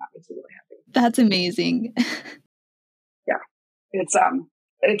that. That makes me really happy. That's amazing. Yeah.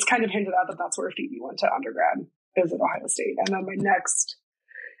 It's kind of hinted at that that's where Phoebe went to undergrad, is at Ohio State. And then my next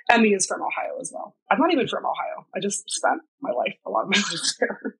Emmy is from Ohio as well. I'm not even from Ohio. I just spent a lot of my life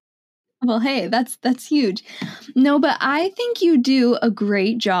there. Well, hey, that's huge. No, but I think you do a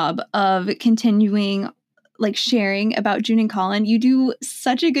great job of continuing like sharing about June and Colin. You do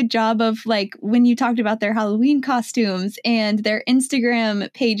such a good job of like when you talked about their Halloween costumes and their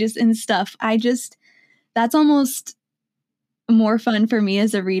Instagram pages and stuff. That's almost more fun for me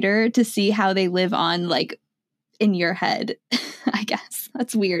as a reader to see how they live on like in your head. I guess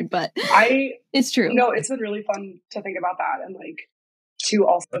that's weird, but it's true. No, it's been really fun to think about that and like to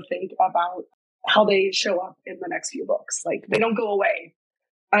also think about how they show up in the next few books. Like they don't go away.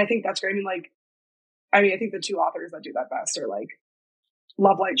 And I think that's great. I think the two authors that do that best are like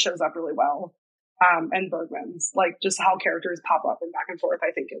Lovelight shows up really well. And Bergman's, like just how characters pop up and back and forth,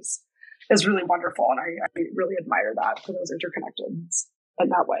 I think is really wonderful. And I really admire that for those interconnected in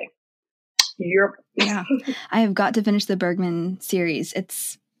that way. Yep. Yeah. I have got to finish the Bergman series.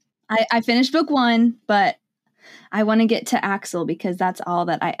 I finished book 1, but I want to get to Axel because that's all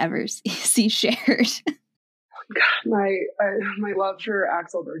that I ever see shared. God, my love for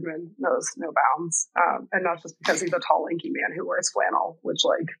Axel Bergman knows no bounds. And not just because he's a tall, lanky man who wears flannel, which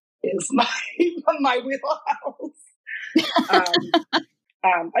like is my wheelhouse.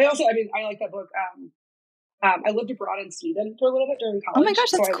 I like that book. I lived abroad in Sweden for a little bit during college. Oh my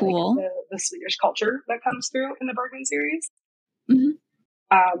gosh, that's so cool. Like the Swedish culture that comes through in the Bergman series. Mm-hmm.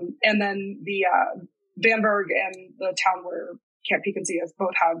 And then the Vanberg and the town where Camp Peekensee is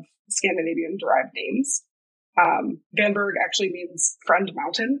both have Scandinavian derived names. Vanberg actually means friend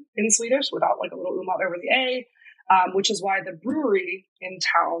mountain in Swedish without like a little umlaut over the A, which is why the brewery in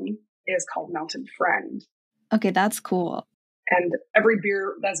town is called Mountain Friend. Okay, that's cool. And every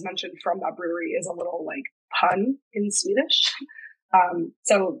beer that's mentioned from that brewery is a little like pun in Swedish.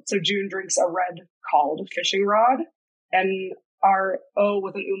 So June drinks a red called fishing rod, and our O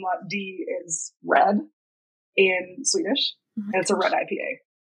with an umlaut D is red in Swedish, and it's a red IPA.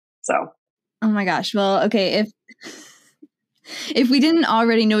 So. Oh my gosh. Well, okay. If we didn't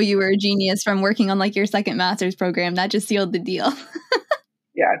already know you were a genius from working on like your second master's program, that just sealed the deal.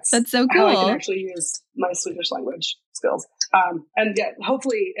 Yeah, that's so cool. How I can actually use my Swedish language skills. And yeah,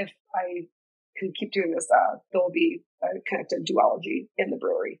 hopefully if I can keep doing this, there will be a connected duology in the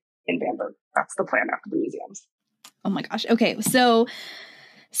brewery in Bamberg. That's the plan after the museums. Oh my gosh. Okay. So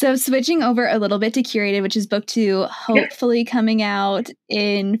switching over a little bit to Curated, which is book 2, hopefully coming out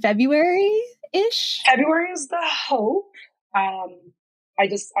in February-ish. February is the hope. I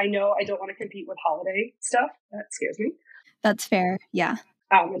know I don't want to compete with holiday stuff. That scares me. That's fair. Yeah.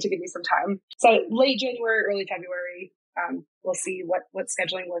 And to give me some time. So late January, early February, we'll see what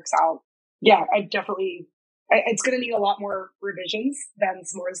scheduling works out. Yeah, it's going to need a lot more revisions than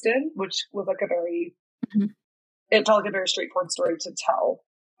S'mores did, which was like it felt like a very straightforward story to tell.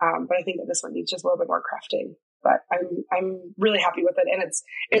 But I think that this one needs just a little bit more crafting. But I'm really happy with it, and it's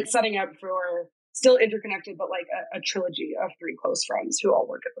setting up for still interconnected, but like a trilogy of 3 close friends who all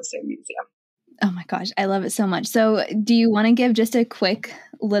work at the same museum. Oh my gosh, I love it so much. So, do you want to give just a quick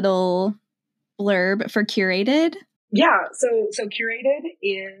little blurb for Curated? Yeah. So Curated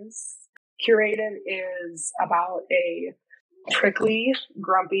is about a prickly,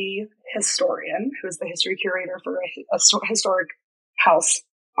 grumpy historian who is the history curator for a historic house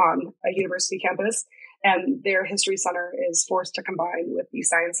on a university campus. And their history center is forced to combine with the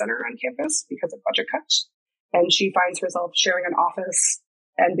science center on campus because of budget cuts. And she finds herself sharing an office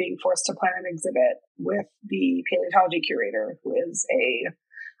and being forced to plan an exhibit with the paleontology curator, who is a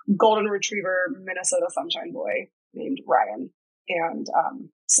golden retriever Minnesota sunshine boy named Ryan. And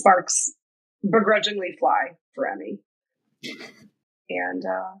sparks begrudgingly fly for Emmy. And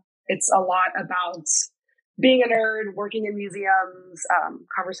it's a lot about being a nerd, working in museums,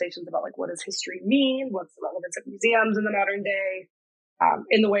 conversations about like, what does history mean? What's the relevance of museums in the modern day?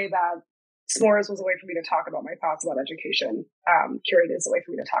 In the way that S'mores was a way for me to talk about my thoughts about education. Curated is a way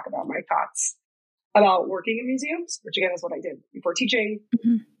for me to talk about my thoughts about working in museums, which again is what I did before teaching.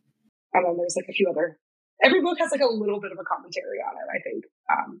 Mm-hmm. And then there's like a few other, every book has like a little bit of a commentary on it, I think.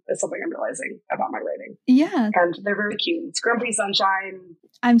 Is something I'm realizing about my writing. Yeah. And they're very cute. It's Grumpy Sunshine.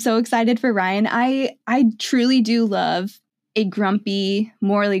 I'm so excited for Ryan. I truly do love a grumpy,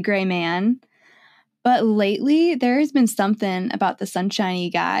 morally gray man. But lately, there has been something about the sunshiny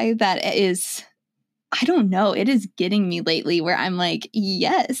guy that is, I don't know, it is getting me lately where I'm like,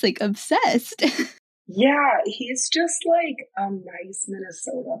 yes, like obsessed. Yeah, he's just like a nice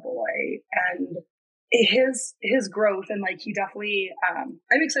Minnesota boy. And his growth, and like he definitely, I'm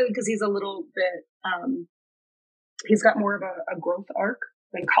excited because he's a little bit, he's got more of a growth arc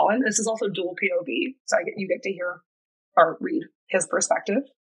than Colin. This is also dual POV, so you get to hear or read his perspective,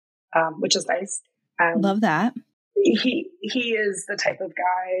 which is nice. Love that. He is the type of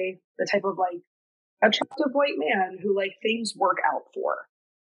guy, the type of like attractive white man who like things work out for,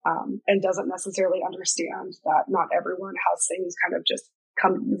 and doesn't necessarily understand that not everyone has things kind of just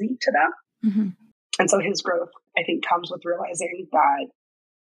come easy to them. Mm-hmm. And so his growth, I think, comes with realizing that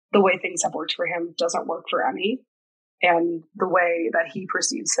the way things have worked for him doesn't work for Emmy. And the way that he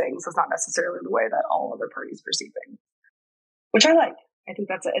perceives things is not necessarily the way that all other parties perceive things, which I like. I think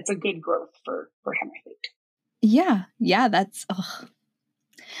it's a good growth for him, I think. Yeah, that's,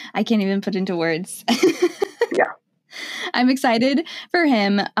 I can't even put into words. Yeah. I'm excited for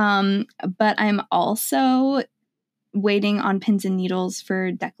him, but I'm also waiting on pins and needles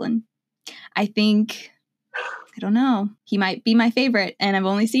for Declan. I think, I don't know, he might be my favorite, and I've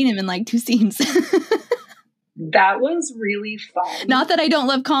only seen him in like 2 scenes. That was really fun. Not that I don't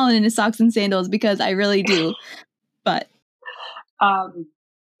love Colin in his socks and sandals, because I really do, but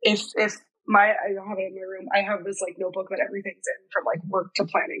if I don't have it in my room, I have this like notebook that everything's in, from like work to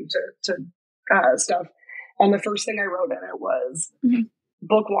planning to stuff. And the first thing I wrote in it was mm-hmm.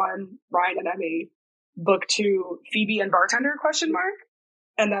 Book 1, Ryan and Emmy. Book 2, Phoebe and bartender ?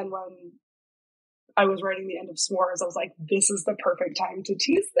 And then when I was writing the end of S'mores, I was like, this is the perfect time to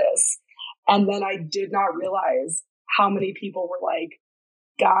tease this. And then I did not realize how many people were like,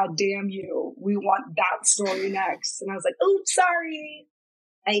 God damn you, we want that story next. And I was like, oops, sorry,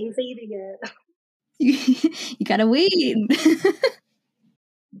 I'm saving it. You gotta wait.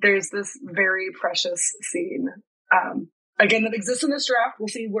 There's this very precious scene, again, that exists in this draft. We'll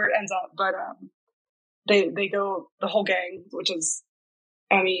see where it ends up. But they go, the whole gang, which is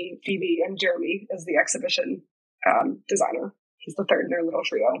Emmy, Phoebe, and Jeremy is the exhibition designer. He's the third in their little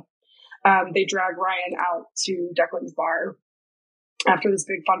trio. They drag Ryan out to Declan's bar after this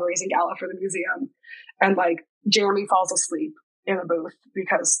big fundraising gala for the museum. And like Jeremy falls asleep in a booth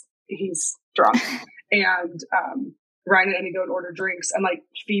because he's drunk. And Ryan and Emmy go and order drinks. And like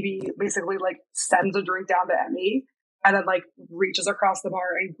Phoebe basically like sends a drink down to Emmy and then like reaches across the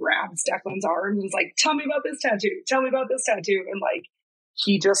bar and grabs Declan's arm and is like, tell me about this tattoo. Tell me about this tattoo. And like,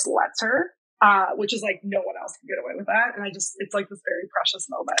 he just lets her, which is like, no one else can get away with that. And it's like this very precious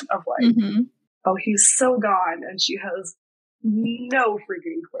moment of like, mm-hmm. oh, he's so gone. And she has no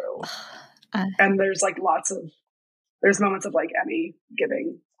freaking clue. And there's like there's moments of like Emmy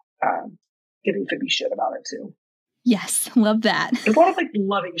giving Phoebe shit about it too. Yes, love that. There's a lot of like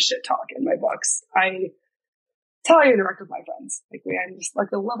loving shit talk in my books. It's how I interact with my friends. Like, I'm just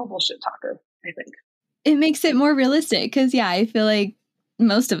like a lovable shit talker, I think. It makes it more realistic because, yeah, I feel like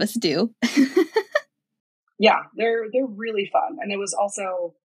most of us do. Yeah, they're really fun. And it was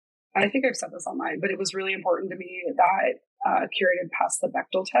also, and I think I've said this online, but it was really important to me that Curated passed the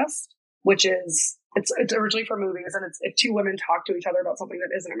Bechdel test, which is, it's originally for movies, and it's if 2 women talk to each other about something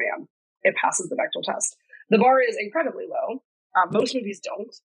that isn't a man, it passes the Bechdel test. The bar is incredibly low. Most movies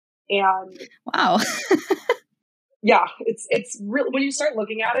don't. And wow. Yeah, it's real. When you start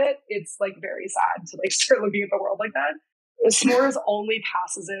looking at it, it's like very sad to like start looking at the world like that. S'mores only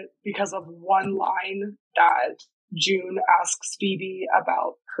passes it because of one line that June asks Phoebe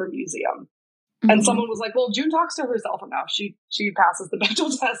about her museum. Mm-hmm. And someone was like, well, June talks to herself enough. She passes the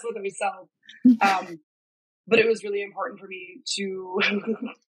Bechdel test with herself. But it was really important for me to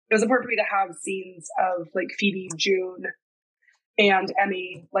have scenes of like Phoebe, June, and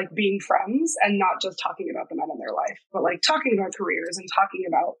Emmy like being friends and not just talking about the men in their life, but like talking about careers and talking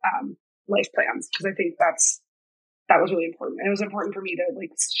about life plans. Because I think that was really important. And it was important for me to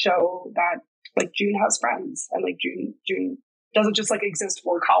like show that like June has friends, and like June doesn't just like exist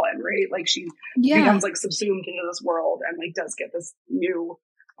for Colin, right? Like she becomes like subsumed into this world and like does get this new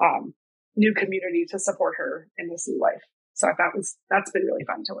community to support her in this new life. So that's been really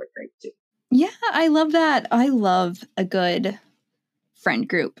fun to work with too. Yeah, I love that. I love a good friend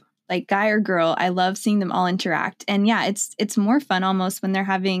group, like guy or girl. I love seeing them all interact. And yeah, it's more fun almost when they're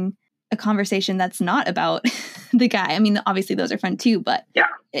having a conversation that's not about the guy. I mean, obviously those are fun too, but yeah,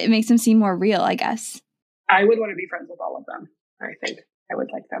 it makes them seem more real, I guess. I would want to be friends with all of them. I think I would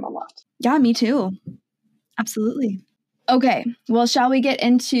like them a lot. Yeah, me too. Absolutely. Okay, well, shall we get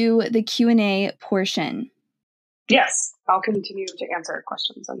into the Q&A portion? Yes, I'll continue to answer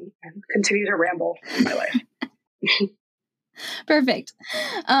questions and continue to ramble in my life. Perfect.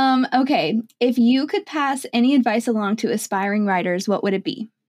 Okay, if you could pass any advice along to aspiring writers, what would it be?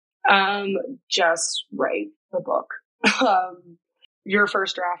 Just write the book. Your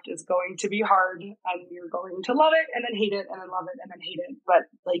first draft is going to be hard, and you're going to love it and then hate it and then love it and then hate it. But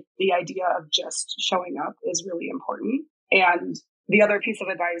like the idea of just showing up is really important. And the other piece of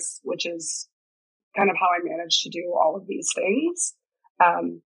advice, which is kind of how I managed to do all of these things,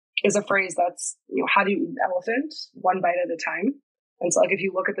 is a phrase that's, how do you eat an elephant? One bite at a time. And so like, if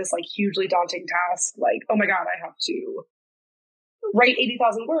you look at this like hugely daunting task, like, oh my God, I have to write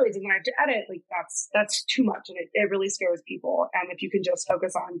 80,000 words and then I have to edit, like that's too much. And it really scares people. And if you can just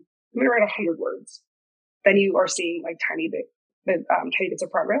focus on, I'm going to write 100 words, then you are seeing like tiny bits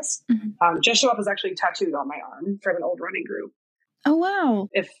of progress. Mm-hmm. Just Show Up is actually tattooed on my arm from an old running group. Oh, wow.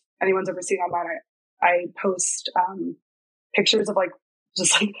 If anyone's ever seen online, I post pictures of like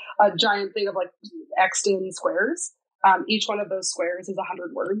just like a giant thing of like X'd in squares. Each one of those squares is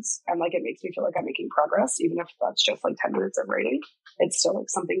 100 words. And like, it makes me feel like I'm making progress, even if that's just like 10 minutes of writing. It's still like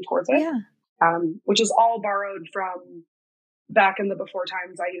something towards it. Yeah. Which is all borrowed from back in the before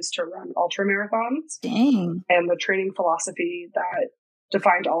times I used to run ultra marathons. Dang. And the training philosophy that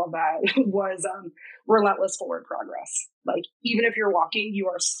defined all of that was relentless forward progress. Like, even if you're walking, you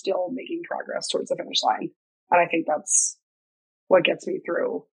are still making progress towards the finish line. And I think that's what gets me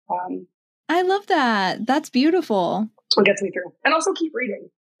through. I love that. That's beautiful. What gets me through. And also keep reading.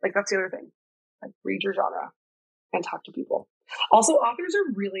 Like, that's the other thing. Like, read your genre and talk to people. Also, authors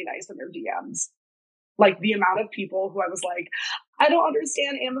are really nice in their DMs. Like, the amount of people who I was like, I don't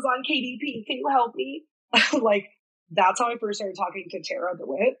understand Amazon KDP. Can you help me? Like, that's how I first started talking to Tara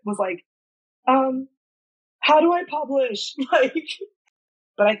DeWitt, was like, how do I publish? Like,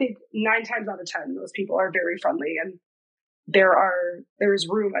 but I think 9 times out of 10, those people are very friendly, and there's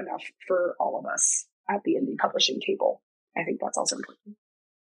room enough for all of us at the indie publishing table. I think that's also important.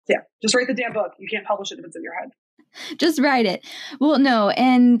 Yeah, just write the damn book. You can't publish it if it's in your head. Just write it. Well, no,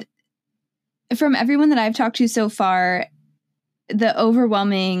 and from everyone that I've talked to so far, the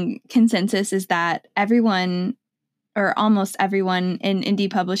overwhelming consensus is that everyone, or almost everyone in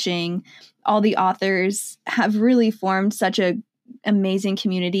indie publishing, all the authors have really formed such an amazing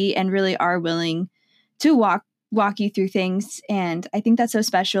community and really are willing to walk you through things. And I think that's so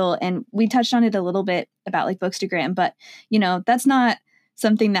special. And we touched on it a little bit about like Bookstagram, but that's not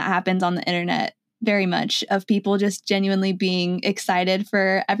something that happens on the internet very much, of people just genuinely being excited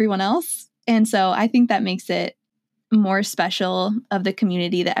for everyone else. And so I think that makes it more special of the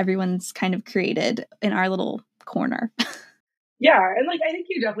community that everyone's kind of created in our little corner. Yeah. And like, I think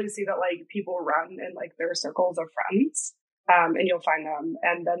you definitely see that like people run in like their circles of friends. And you'll find them.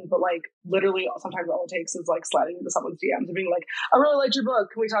 And then, but like literally sometimes all it takes is like sliding into someone's DMs and being like, I really liked your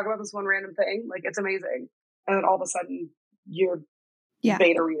book. Can we talk about this one random thing? Like, it's amazing. And then all of a sudden you're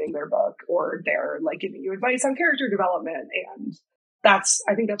beta reading their book, or they're like giving you advice on character development. And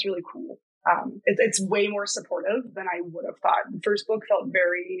I think that's really cool. It's way more supportive than I would have thought. The first book felt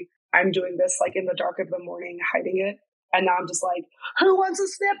very, I'm doing this like in the dark of the morning, hiding it. And now I'm just like, who wants a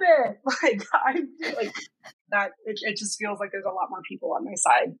snippet? Like, I'm like that. It just feels like there's a lot more people on my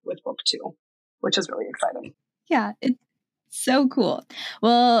side with book 2, which is really exciting. Yeah, it's so cool.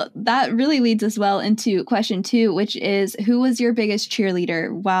 Well, that really leads us well into question 2, which is, who was your biggest cheerleader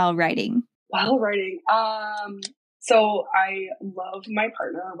while writing? So I love my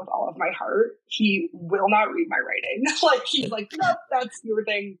partner with all of my heart. He will not read my writing. Like, he's like, nope, that's your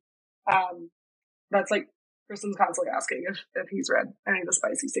thing. That's like, Kristen's constantly asking if he's read any of the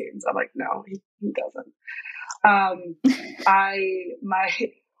spicy scenes. I'm like, no, he doesn't.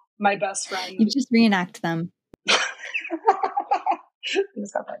 My best friend. You just reenact them.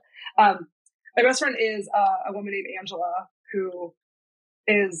 My best friend is a woman named Angela, who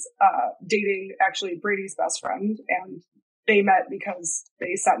is dating actually Brady's best friend, and they met because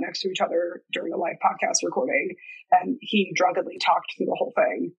they sat next to each other during a live podcast recording, and he drunkenly talked through the whole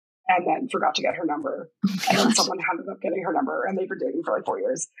thing and then forgot to get her number. And then someone ended up getting her number, and they've been dating for like 4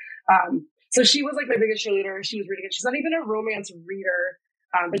 years. So she was like my biggest cheerleader. She was reading it. She's not even a romance reader,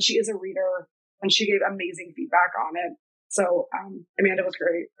 but she is a reader, and she gave amazing feedback on it. So Amanda was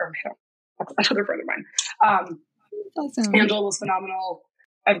great. Or that's another friend of mine. Awesome. Angela was phenomenal.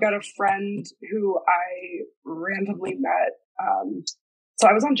 I've got a friend who I randomly met So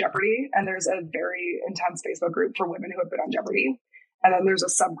I was on Jeopardy, and there's a very intense Facebook group for women who have been on Jeopardy. And then there's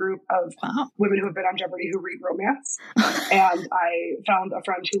a subgroup of women who have been on Jeopardy who read romance. And I found a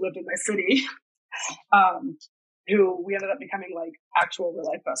friend who lived in my city, who we ended up becoming like actual real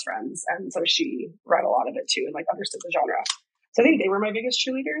life best friends. And so she read a lot of it too and like understood the genre. So I think they were my biggest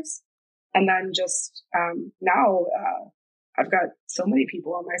cheerleaders. And then just now I've got so many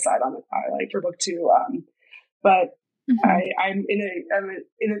people on my side on it. I like for book 2. But I'm in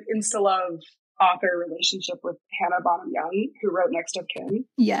an insta-love author relationship with Hannah Bonham Young, who wrote Next of Kin.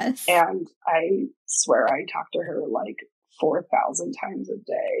 Yes. And I swear I talk to her like 4,000 times a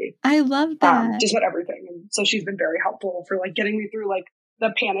day. I love that. Just about everything. And so she's been very helpful for like getting me through like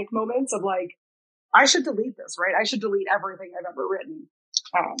the panic moments of like, I should delete this, right? I should delete everything I've ever written.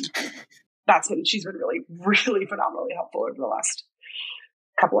 She's been really, really phenomenally helpful over the last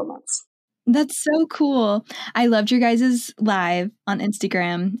couple of months. That's so cool. I loved your guys' live on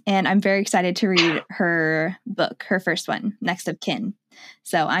Instagram, and I'm very excited to read her book, her first one, Next of Kin.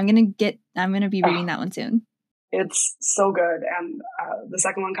 So I'm going to be reading that one soon. It's so good. And the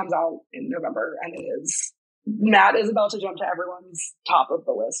second one comes out in November, and Matt is about to jump to everyone's top of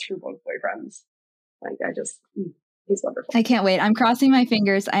the list for both boyfriends. Like he's wonderful. I can't wait. I'm crossing my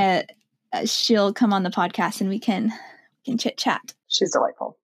fingers. She'll come on the podcast and we can chit chat. She's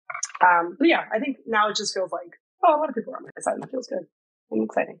delightful. But yeah, I think now it just feels like, a lot of people are on my side, and it feels good and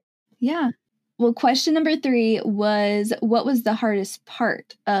exciting. Yeah. Well, question number 3 was, what was the hardest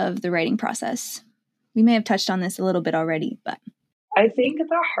part of the writing process? We may have touched on this a little bit already, but I think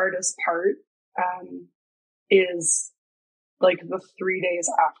the hardest part is like the 3 days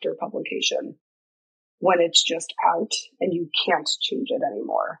after publication, when it's just out and you can't change it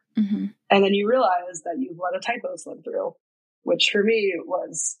anymore. Mm-hmm. And then you realize that you've let a typo slip through, which for me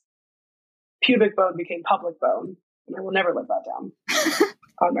was pubic bone became public bone. And I will never live that down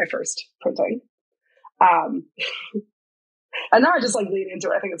on my first printing. And now I just like lean into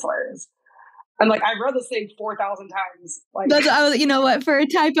it. I think it's hilarious. And like, I've read this thing 4,000 times. Like, you know what, for a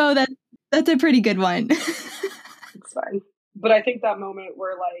typo, that's a pretty good one. It's fine. But I think that moment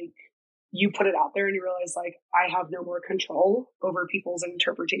where like, you put it out there and you realize like, I have no more control over people's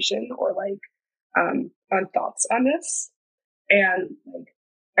interpretation or like, on thoughts on this. And like,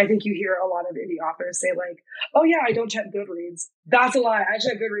 I think you hear a lot of indie authors say like, oh yeah, I don't check Goodreads. That's a lie. I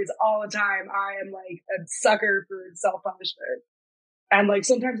check Goodreads all the time. I am like a sucker for self-punishment. And like,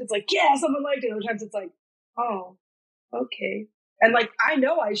 sometimes it's like, yeah, someone liked it. Other times it's like, oh, okay. And like, I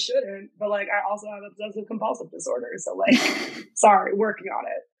know I shouldn't, but like, I also have obsessive compulsive disorder. So like, sorry, working on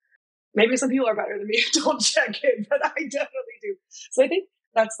it. Maybe some people are better than me who don't check it, but I definitely do. So I think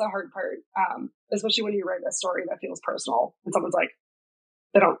that's the hard part, especially when you write a story that feels personal and someone's like,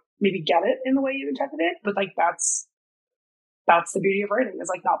 they don't maybe get it in the way you intended it, but like that's the beauty of writing. Is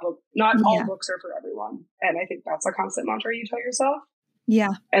like not all books are for everyone, and I think that's a constant mantra you tell yourself.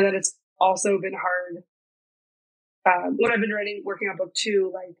 Yeah, and then it's also been hard when I've been working on book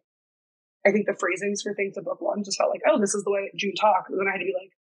 2. Like, I think the phrasings for things in book 1 just felt like, oh, this is the way June talked, and then I had to be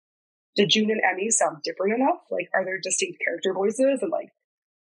like, did June and Emmy sound different enough? Like, are there distinct character voices? And like,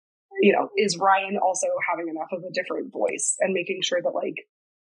 you know, is Ryan also having enough of a different voice and making sure that like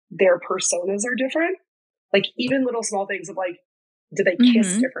their personas are different? Like, even little small things of like, do they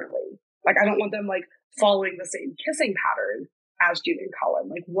kiss differently? Like, I don't want them like following the same kissing pattern as June and Colin.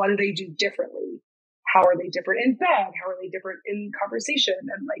 Like, what do they do differently? How are they different in bed? How are they different in conversation?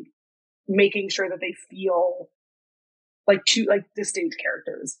 And like making sure that they feel like two like distinct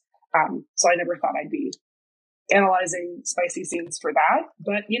characters. So I never thought I'd be analyzing spicy scenes for that,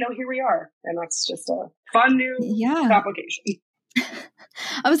 but you know, here we are, and that's just a fun new application.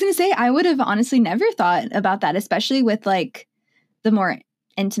 I was going to say, I would have honestly never thought about that, especially with like the more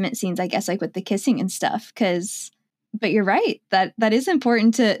intimate scenes, I guess, like with the kissing and stuff. But you're right, that is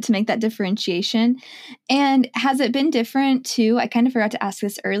important to make that differentiation. And has it been different too? I kind of forgot to ask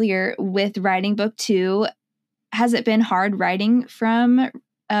this earlier with writing book 2. Has it been hard writing from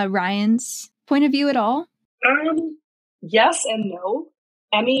Ryan's point of view at all? Yes and no.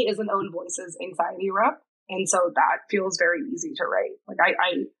 Emmy is an own voices anxiety rep, and so that feels very easy to write. Like I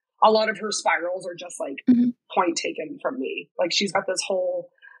a lot of her spirals are just like point taken from me. Like, she's got this whole,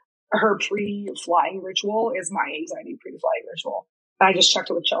 her pre-flying ritual is my anxiety pre-flying ritual. And I just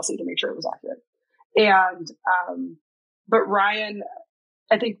checked it with Chelsea to make sure it was accurate. And but Ryan,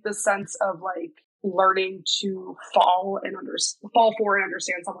 I think the sense of like learning to fall for and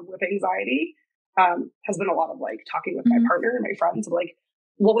understand someone with anxiety has been a lot of like talking with my partner and my friends of like,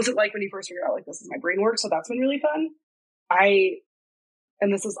 what was it like when you first figured out like this is my brain work? So that's been really fun.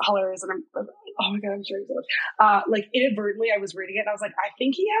 And this is hilarious, and Oh my God, I'm sharing so much. Like inadvertently, I was reading it and I was like, I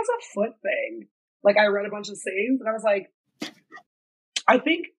think he has a foot thing. Like I read a bunch of things and I was like, I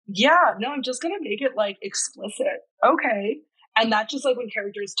think, yeah, no, I'm just going to make it like explicit. Okay. And that's just like when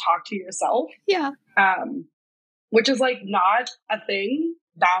characters talk to yourself. Yeah. Which is like not a thing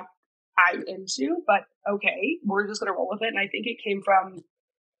that I'm into, but okay, we're just going to roll with it. And I think it came from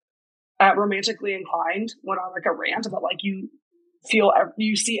Romantically Inclined, went on like a rant about like you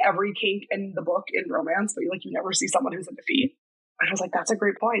see every kink in the book in romance, but you never see someone who's in defeat. And I was like, that's a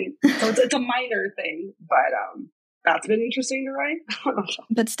great point. So it's a minor thing, but that's been interesting to write.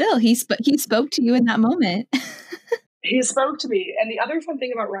 But still, he spoke to you in that moment. He spoke to me. And the other fun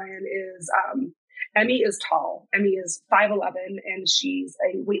thing about Ryan is Emmy is tall. Emmy is 5'11", and she's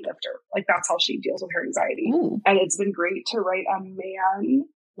a weightlifter. Like that's how she deals with her anxiety. Ooh. And it's been great to write a man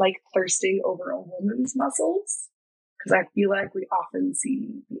like thirsting over a woman's muscles, because I feel like we often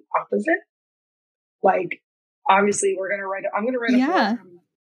see the opposite. Like obviously I'm gonna write a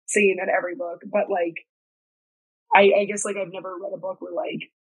scene in every book, but like I guess like I've never read a book where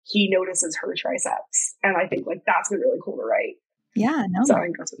like he notices her triceps, and I think like that's been really cool to write. Yeah, no. So I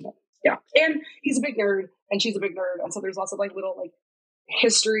think that's been yeah. And he's a big nerd, and she's a big nerd, and so there's lots of like little like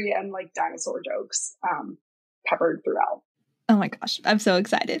history and like dinosaur jokes peppered throughout. Oh my gosh, I'm so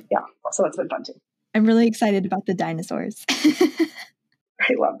excited. Yeah, so that's been fun too. I'm really excited about the dinosaurs.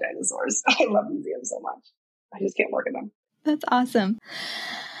 I love dinosaurs. I love museums so much. I just can't work in them. That's awesome.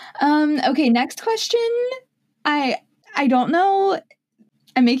 Okay, next question. I don't know.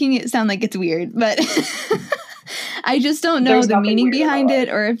 I'm making it sound like it's weird, but I just don't know the meaning behind it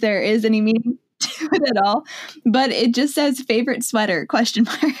or if there is any meaning to it at all. But it just says favorite sweater, ?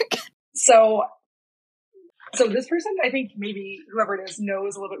 So this person, I think maybe whoever it is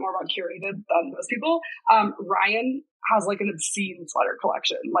knows a little bit more about curated than most people. Ryan has like an obscene sweater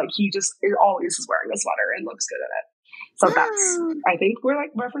collection. Like he just always is wearing a sweater and looks good in it. So that's, I think, where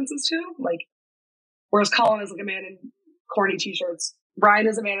like references to. Like, whereas Colin is like a man in corny t-shirts. Ryan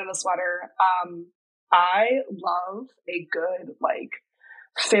is a man in a sweater. I love a good like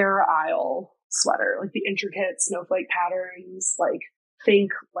Fair Isle sweater, like the intricate snowflake patterns, like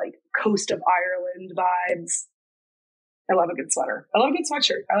think like coast of Ireland vibes. I love a good sweater. I love a good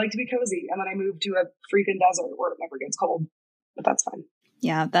sweatshirt. I like to be cozy. And then I moved to a freaking desert where it never gets cold, but that's fine.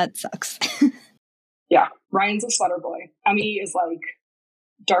 Yeah, that sucks. Yeah. Ryan's a sweater boy. Emmy is like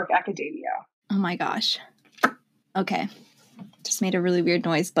dark academia. Oh my gosh. Okay. Just made a really weird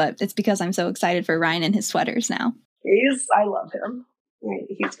noise, but it's because I'm so excited for Ryan and his sweaters now. I love him.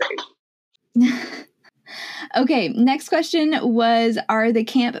 He's great. Okay, next question was, are the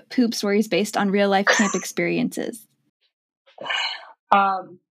camp poop stories based on real life camp experiences?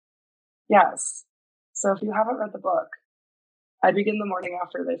 Yes. So if you haven't read the book, I begin the morning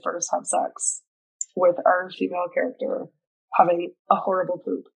after they first have sex with our female character having a horrible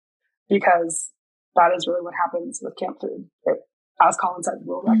poop, because that is really what happens with camp food. It, as Colin said,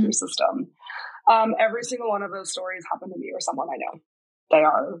 will wreck your system. Every single one of those stories happened to me or someone I know. They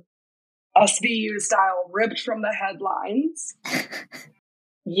are SVU style, ripped from the headlines.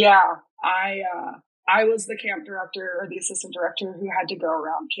 Yeah, I was the camp director or the assistant director who had to go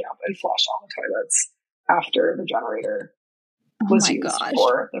around camp and flush all the toilets after the generator was used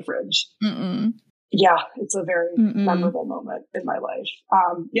for the fridge. Yeah, it's a very memorable moment in my life.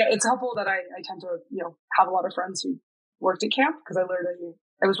 Yeah, it's helpful that I tend to, have a lot of friends who worked at camp, because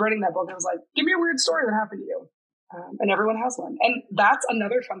I was writing that book and I was like, give me a weird story that happened to you. And everyone has one. And that's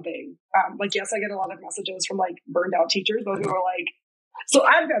another fun thing. Yes, I get a lot of messages from like burned out teachers, but who are like, so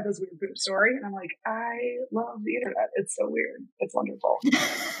I've got this weird poop story. And I'm like, I love the internet. It's so weird. It's wonderful.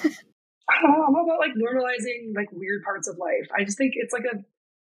 I don't know. I'm about like normalizing like weird parts of life. I just think it's like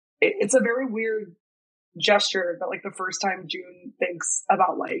it's a very weird gesture that like the first time June thinks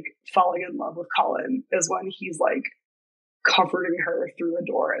about like falling in love with Colin is when he's like comforting her through a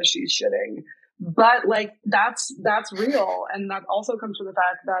door as she's shitting. But like that's real, and that also comes from the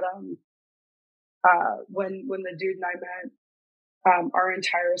fact that when the dude and I met, our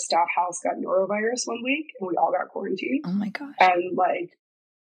entire staff house got norovirus one week, and we all got quarantined. Oh my gosh! And like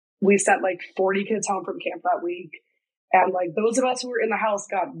we sent like 40 kids home from camp that week, and like those of us who were in the house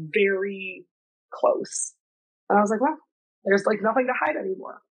got very close. And I was like, well, there's like nothing to hide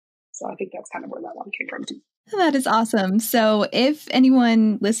anymore. So I think that's kind of where that one came from too. That is awesome. So if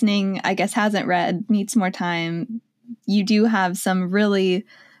anyone listening, I guess, hasn't read, needs more time, you do have some really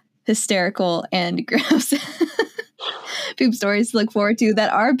hysterical and gross poop stories to look forward to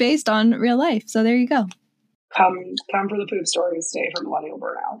that are based on real life. So there you go. Come for the poop stories, stay for millennial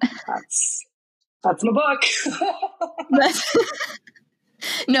burnout. That's my book.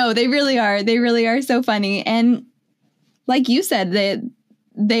 No, they really are. They really are so funny. And like you said,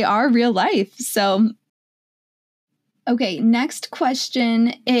 they are real life. So, okay, next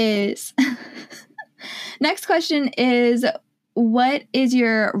question is what is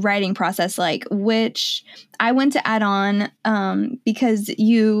your writing process like? Which I went to add on because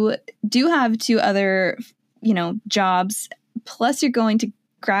you do have two other, jobs, plus you're going to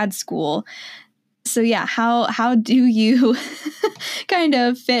grad school. So yeah, how do you kind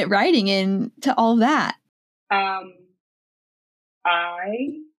of fit writing into all that?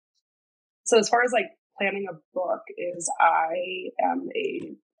 So as far as like planning a book is I am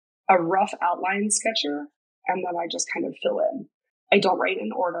a rough outline sketcher, and then I just kind of fill in. I don't write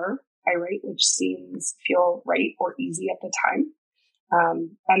in order. I write which scenes feel right or easy at the time.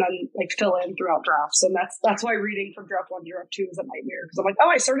 And then like fill in throughout drafts. And that's why reading from draft 1 to draft 2 is a nightmare, because I'm like, oh,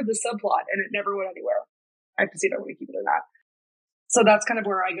 I started this subplot and it never went anywhere. I have to see if I want to keep it or not. So that's kind of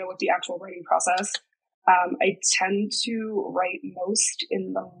where I go with the actual writing process. I tend to write most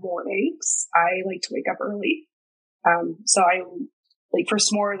in the mornings. I like to wake up early. So I like for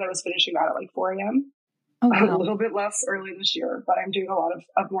s'mores, I was finishing that at like 4 a.m. Oh, wow. A little bit less early this year, but I'm doing a lot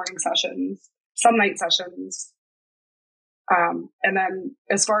of morning sessions, some night sessions. And then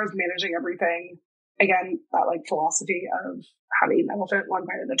as far as managing everything, again, that like philosophy of having an elephant one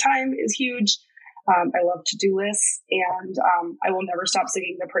bite at a time is huge. I love to-do lists, and I will never stop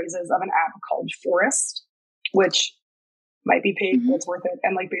singing the praises of an app called Forest, which might be paid, but it's worth it.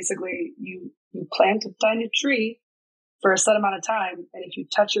 And like basically you plant a tiny tree for a set amount of time, and if you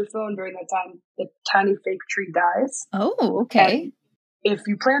touch your phone during that time, the tiny fake tree dies. Oh, okay. And if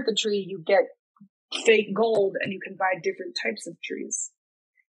you plant the tree, you get fake gold, and you can buy different types of trees.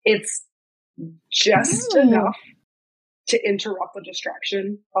 It's just enough to interrupt the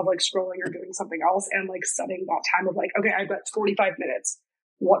distraction of like scrolling or doing something else, and like setting that time of like, okay, I've got 45 minutes.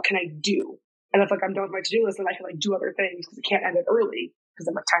 What can I do? And if like I'm done with my to-do list, then I can like do other things, because I can't end it early, because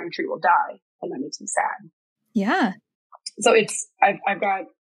then my tiny tree will die, and that makes me sad. Yeah. So I've got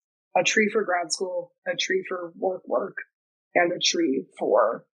a tree for grad school, a tree for work, and a tree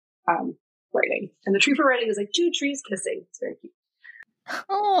for writing. And the tree for writing is like 2 trees kissing. It's very cute.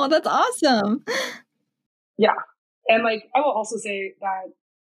 Oh, that's awesome. Yeah. And like, I will also say that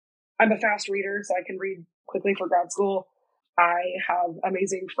I'm a fast reader, so I can read quickly for grad school. I have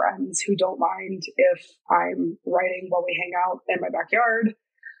amazing friends who don't mind if I'm writing while we hang out in my backyard.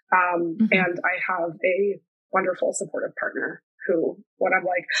 And I have a wonderful supportive partner who, when I'm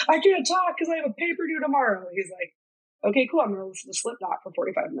like, I can't talk because I have a paper due tomorrow, he's like, okay, cool, I'm going to listen to Slipknot for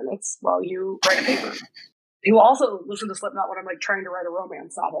 45 minutes while you write a paper. He will also listen to Slipknot when I'm like trying to write a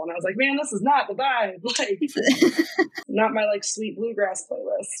romance novel. And I was like, man, this is not the vibe. Like, not my like sweet bluegrass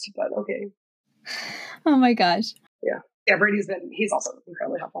playlist, but okay. Oh my gosh. Yeah, he's also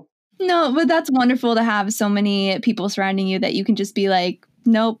incredibly helpful. No, but that's wonderful to have so many people surrounding you that you can just be like,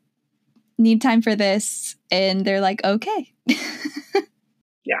 nope, need time for this. And they're like, okay.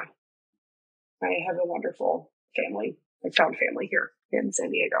 Yeah. I have a wonderful family. I found family here in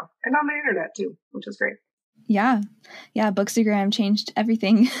San Diego and on the internet too, which is great. Yeah. Yeah. Bookstagram changed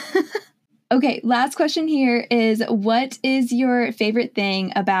everything. Okay. Last question here is, what is your favorite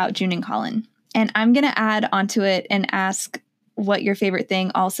thing about June and Colin? And I'm going to add onto it and ask what your favorite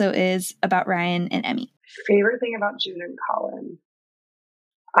thing also is about Ryan and Emmy. Favorite thing about June and Colin?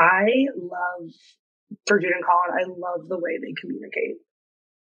 For June and Colin, I love the way they communicate.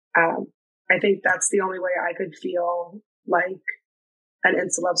 I think that's the only way I could feel like an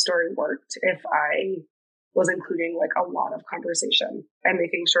Insta love story worked, if I was including like a lot of conversation and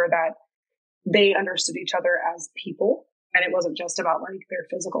making sure that they understood each other as people, and it wasn't just about like their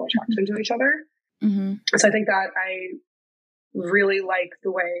physical attraction to each other. Mm-hmm. So I think that I really like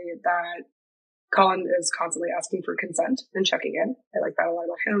the way that Colin is constantly asking for consent and checking in. I like that a lot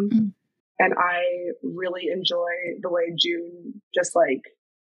about him. Mm-hmm. And I really enjoy the way June just like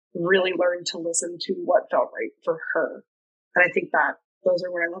really learned to listen to what felt right for her. And I think that those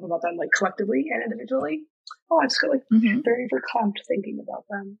are what I love about them, like collectively and individually. Oh, I just feel like very verklempt thinking about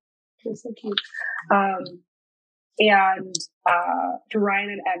them. It's so cute. And for Ryan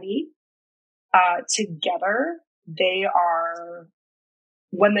and Emmy, together, they are,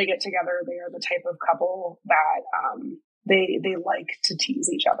 when they get together, they are the type of couple that they like to tease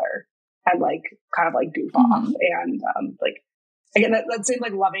each other and like kind of like goof off, and like again that same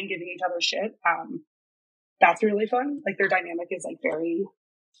like loving giving each other shit. That's really fun. Like their dynamic is like very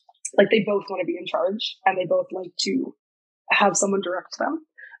like they both want to be in charge, and they both like to have someone direct them,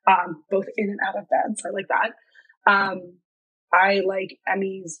 both in and out of bed. So I like that. I like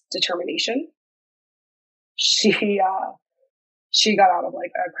Emmy's determination. She she got out of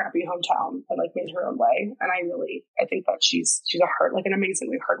like a crappy hometown and like made her own way. And I think that she's an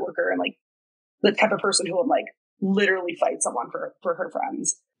amazingly hard worker and like the type of person who would like literally fight someone for her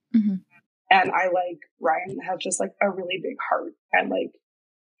friends. Mm-hmm. And I like Ryan has just like a really big heart and like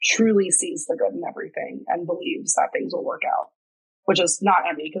truly sees the good in everything and believes that things will work out, which is not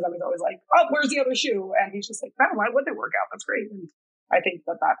Emmy because Emmy's always like, oh, where's the other shoe? And he's just like, oh, why wouldn't it work out? That's great. And I think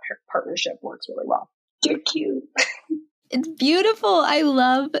that partnership works really well. They're cute. It's beautiful. I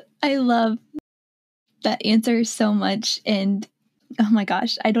love that answer so much. And oh my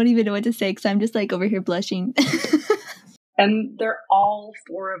gosh, I don't even know what to say because I'm just like over here blushing. And they're all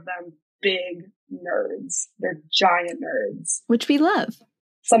four of them big nerds. They're giant nerds. Which we love.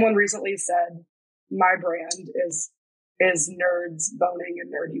 Someone recently said, my brand is nerds boning in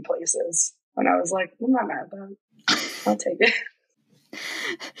nerdy places. And I was like, I'm not mad at that. I'll take it.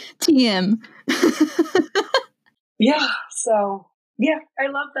 TM. Yeah. So yeah, I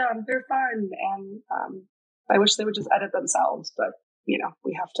love them. They're fun. And I wish they would just edit themselves, but you know,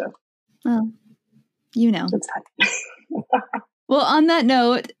 we have to. Well, you know. It's fine. Well, on that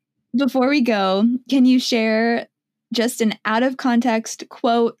note, before we go, can you share just an out of context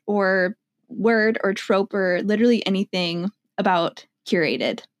quote or word or trope or literally anything about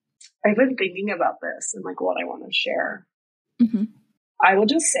Curated? I've been thinking about this and like what I want to share. Mm-hmm. I will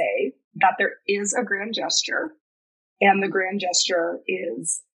just say that there is a grand gesture, and the grand gesture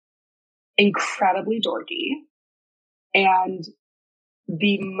is incredibly dorky. And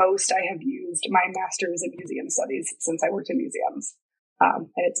the most I have used my master's in museum studies since I worked in museums. And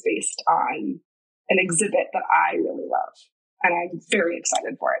it's based on an exhibit that I really love. And I'm very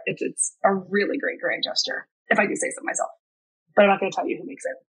excited for it. It's a really great grand gesture, if I do say so myself. But I'm not going to tell you who makes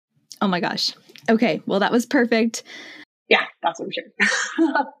it. Oh my gosh. Okay. Well, that was perfect. Yeah, that's what I'm sharing.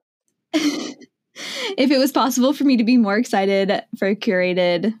 If it was possible for me to be more excited for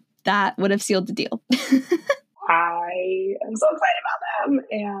Curated, that would have sealed the deal. I am so excited about them.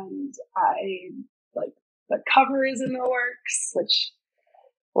 And I like the cover is in the works, which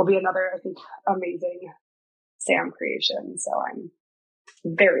will be another, I think, amazing Sam creation. So I'm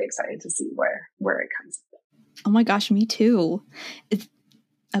very excited to see where it comes. Oh my gosh, me too.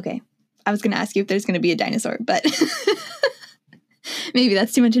 Okay. I was going to ask you if there's going to be a dinosaur, but maybe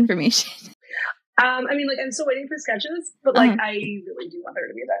that's too much information. I mean, like, I'm still waiting for sketches, but like, I really do want there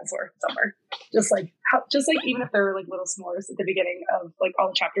to be a dinosaur somewhere. Just like even if there are like little s'mores at the beginning of like all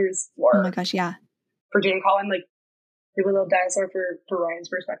the chapters for, oh my gosh, yeah, for Jane Collin, like, maybe a little dinosaur for Ryan's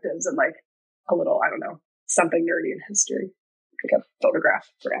perspectives and like a little, I don't know, something nerdy in history, like a photograph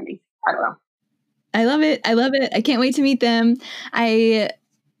for Emmy. I don't know. I love it. I love it. I can't wait to meet them. I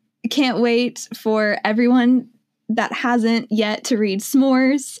can't wait for everyone that hasn't yet to read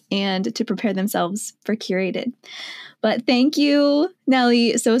S'mores and to prepare themselves for Curated. But thank you,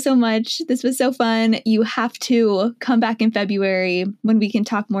 Nellie, so much. This was so fun. You have to come back in February when we can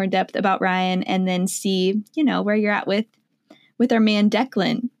talk more in depth about Ryan and then see, you know, where you're at with our man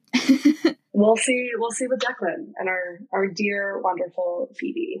Declan. We'll see with Declan and our dear, wonderful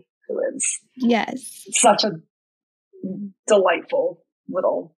Phoebe, who is such a delightful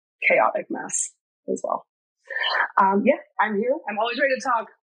little chaotic mess as well. Yeah, I'm here. I'm always ready to talk.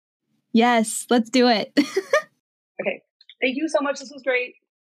 Yes, let's do it. Okay. Thank you so much. This was great.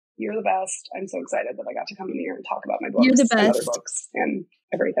 You're the best. I'm so excited that I got to come in here and talk about my books. You're the best. And other books and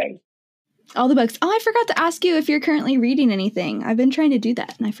everything. All the books. Oh, I forgot to ask you if you're currently reading anything. I've been trying to do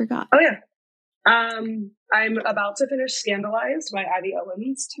that and I forgot. Oh, yeah. I'm about to finish Scandalized by Ivy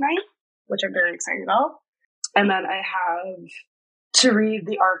Owens tonight, which I'm very excited about. And then I have to read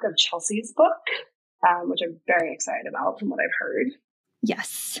the arc of Chelsea's book, which I'm very excited about from what I've heard.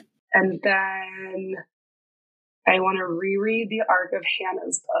 Yes. And then I want to reread the arc of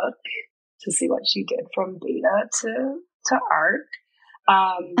Hannah's book to see what she did from beta to arc.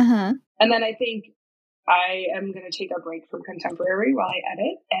 And then I think I am going to take a break from contemporary while I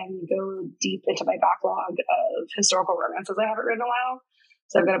edit and go deep into my backlog of historical romances I haven't read in a while.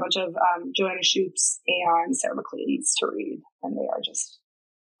 So I've got a bunch of Joanna Shoops and Sarah McLean's to read, and they are just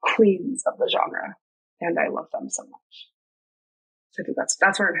queens of the genre, and I love them so much. So I think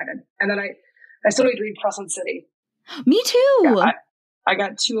that's where I'm headed. And then I still need to read Crescent City. Me too. Yeah, I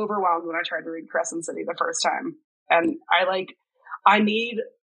got too overwhelmed when I tried to read Crescent City the first time, and I need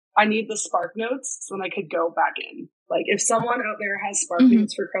the Spark Notes so then I could go back in. Like, if someone out there has Spark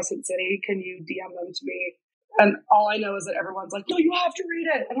Notes for Crescent City, can you DM them to me? And all I know is that everyone's like, no, you have to read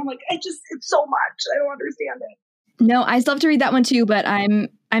it. And I'm like, it's so much. I don't understand it. No, I still have to read that one too, but I'm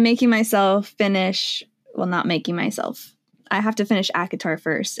making myself finish. Well, not making myself. I have to finish ACOTAR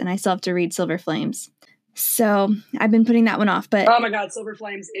first, and I still have to read Silver Flames. So I've been putting that one off, but oh my God, Silver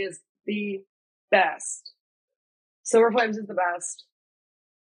Flames is the best. Silver Flames is the best.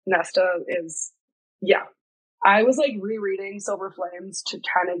 Nesta is, yeah. I was like rereading Silver Flames to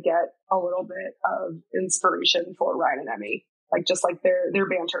kind of get a little bit of inspiration for Ryan and Emmy. Like just like their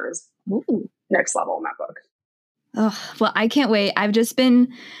banter is next level in that book. Oh, well, I can't wait. I've just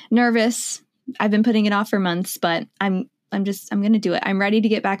been nervous. I've been putting it off for months, but I'm going to do it. I'm ready to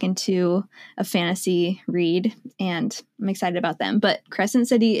get back into a fantasy read, and I'm excited about them. But Crescent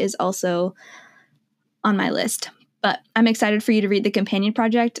City is also on my list. But I'm excited for you to read the companion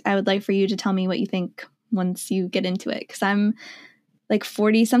project. I would like for you to tell me what you think once you get into it, because I'm like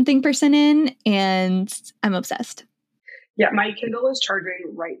 40-something% in, and I'm obsessed. Yeah, my Kindle is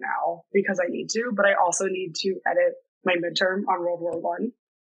charging right now because I need to, but I also need to edit my midterm on World War I,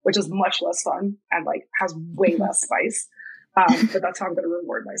 which is much less fun and like has way less spice. But that's how I'm going to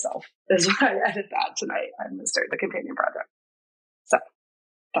reward myself, is when I edit that tonight. I'm going to start the companion project. So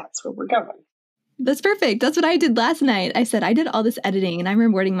that's where we're going. That's perfect. That's what I did last night. I said I did all this editing, and I'm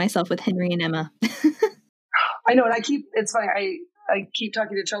rewarding myself with Henry and Emma. I know, and it's funny, I keep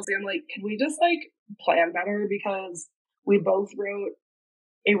talking to Chelsea. I'm like, can we just like plan better? Because we both wrote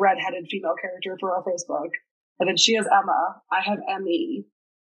a redheaded female character for our first book, and then she has Emma, I have Emmy,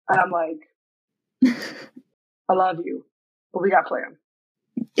 and I'm like, I love you, but we got plan.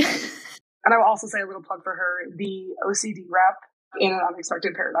 And I will also say a little plug for her. The OCD rep in An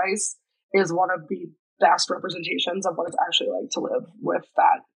Unexpected Paradise is one of the best representations of what it's actually like to live with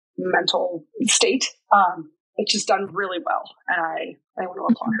that mental state. It's just done really well, and I want to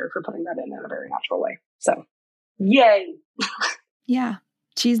applaud her for putting that in a very natural way. So, yay! Yeah,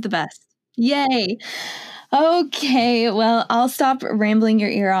 she's the best. Yay! Okay, well, I'll stop rambling your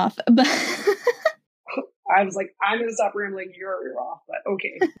ear off, but I was like, I'm going to stop rambling your ear off, but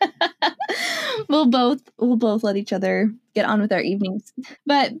okay. We'll both let each other get on with our evenings.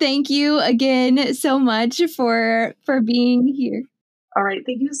 But thank you again so much for being here. All right,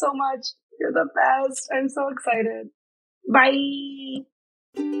 thank you so much. You're the best. I'm so excited. Bye.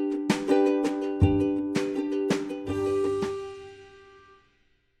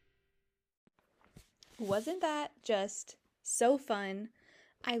 Wasn't that just so fun?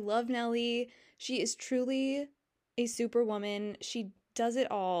 I love Nellie. She is truly a superwoman. She does it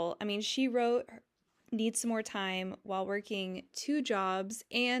all. I mean, she wrote Need Some More Time while working 2 jobs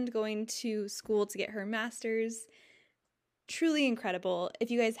and going to school to get her master's. Truly incredible.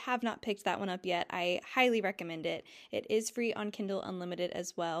 If you guys have not picked that one up yet, I highly recommend it. It is free on Kindle Unlimited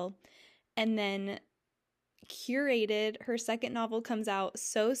as well. And then Curated, her second novel, comes out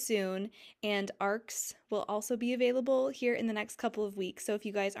so soon, and ARCs will also be available here in the next couple of weeks. So if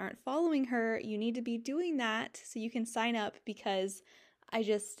you guys aren't following her, you need to be doing that so you can sign up, because I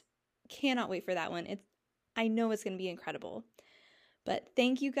just cannot wait for that one. I know it's going to be incredible. But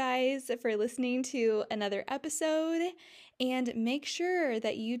thank you guys for listening to another episode, and make sure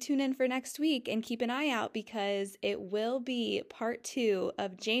that you tune in for next week and keep an eye out, because it will be part 2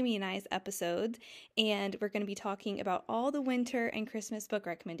 of Jamie and I's episodes, and we're going to be talking about all the winter and Christmas book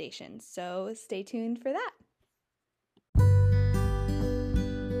recommendations. So stay tuned for that.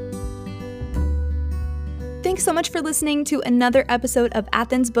 Thanks so much for listening to another episode of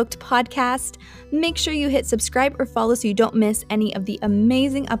Athens Booked Podcast. Make sure you hit subscribe or follow so you don't miss any of the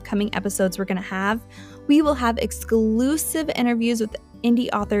amazing upcoming episodes we're going to have. We will have exclusive interviews with indie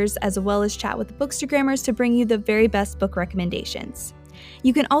authors, as well as chat with bookstagrammers to bring you the very best book recommendations.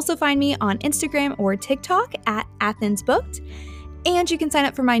 You can also find me on Instagram or TikTok at Athens Booked. And you can sign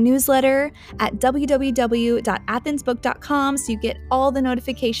up for my newsletter at www.athensbook.com so you get all the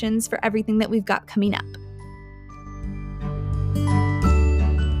notifications for everything that we've got coming up.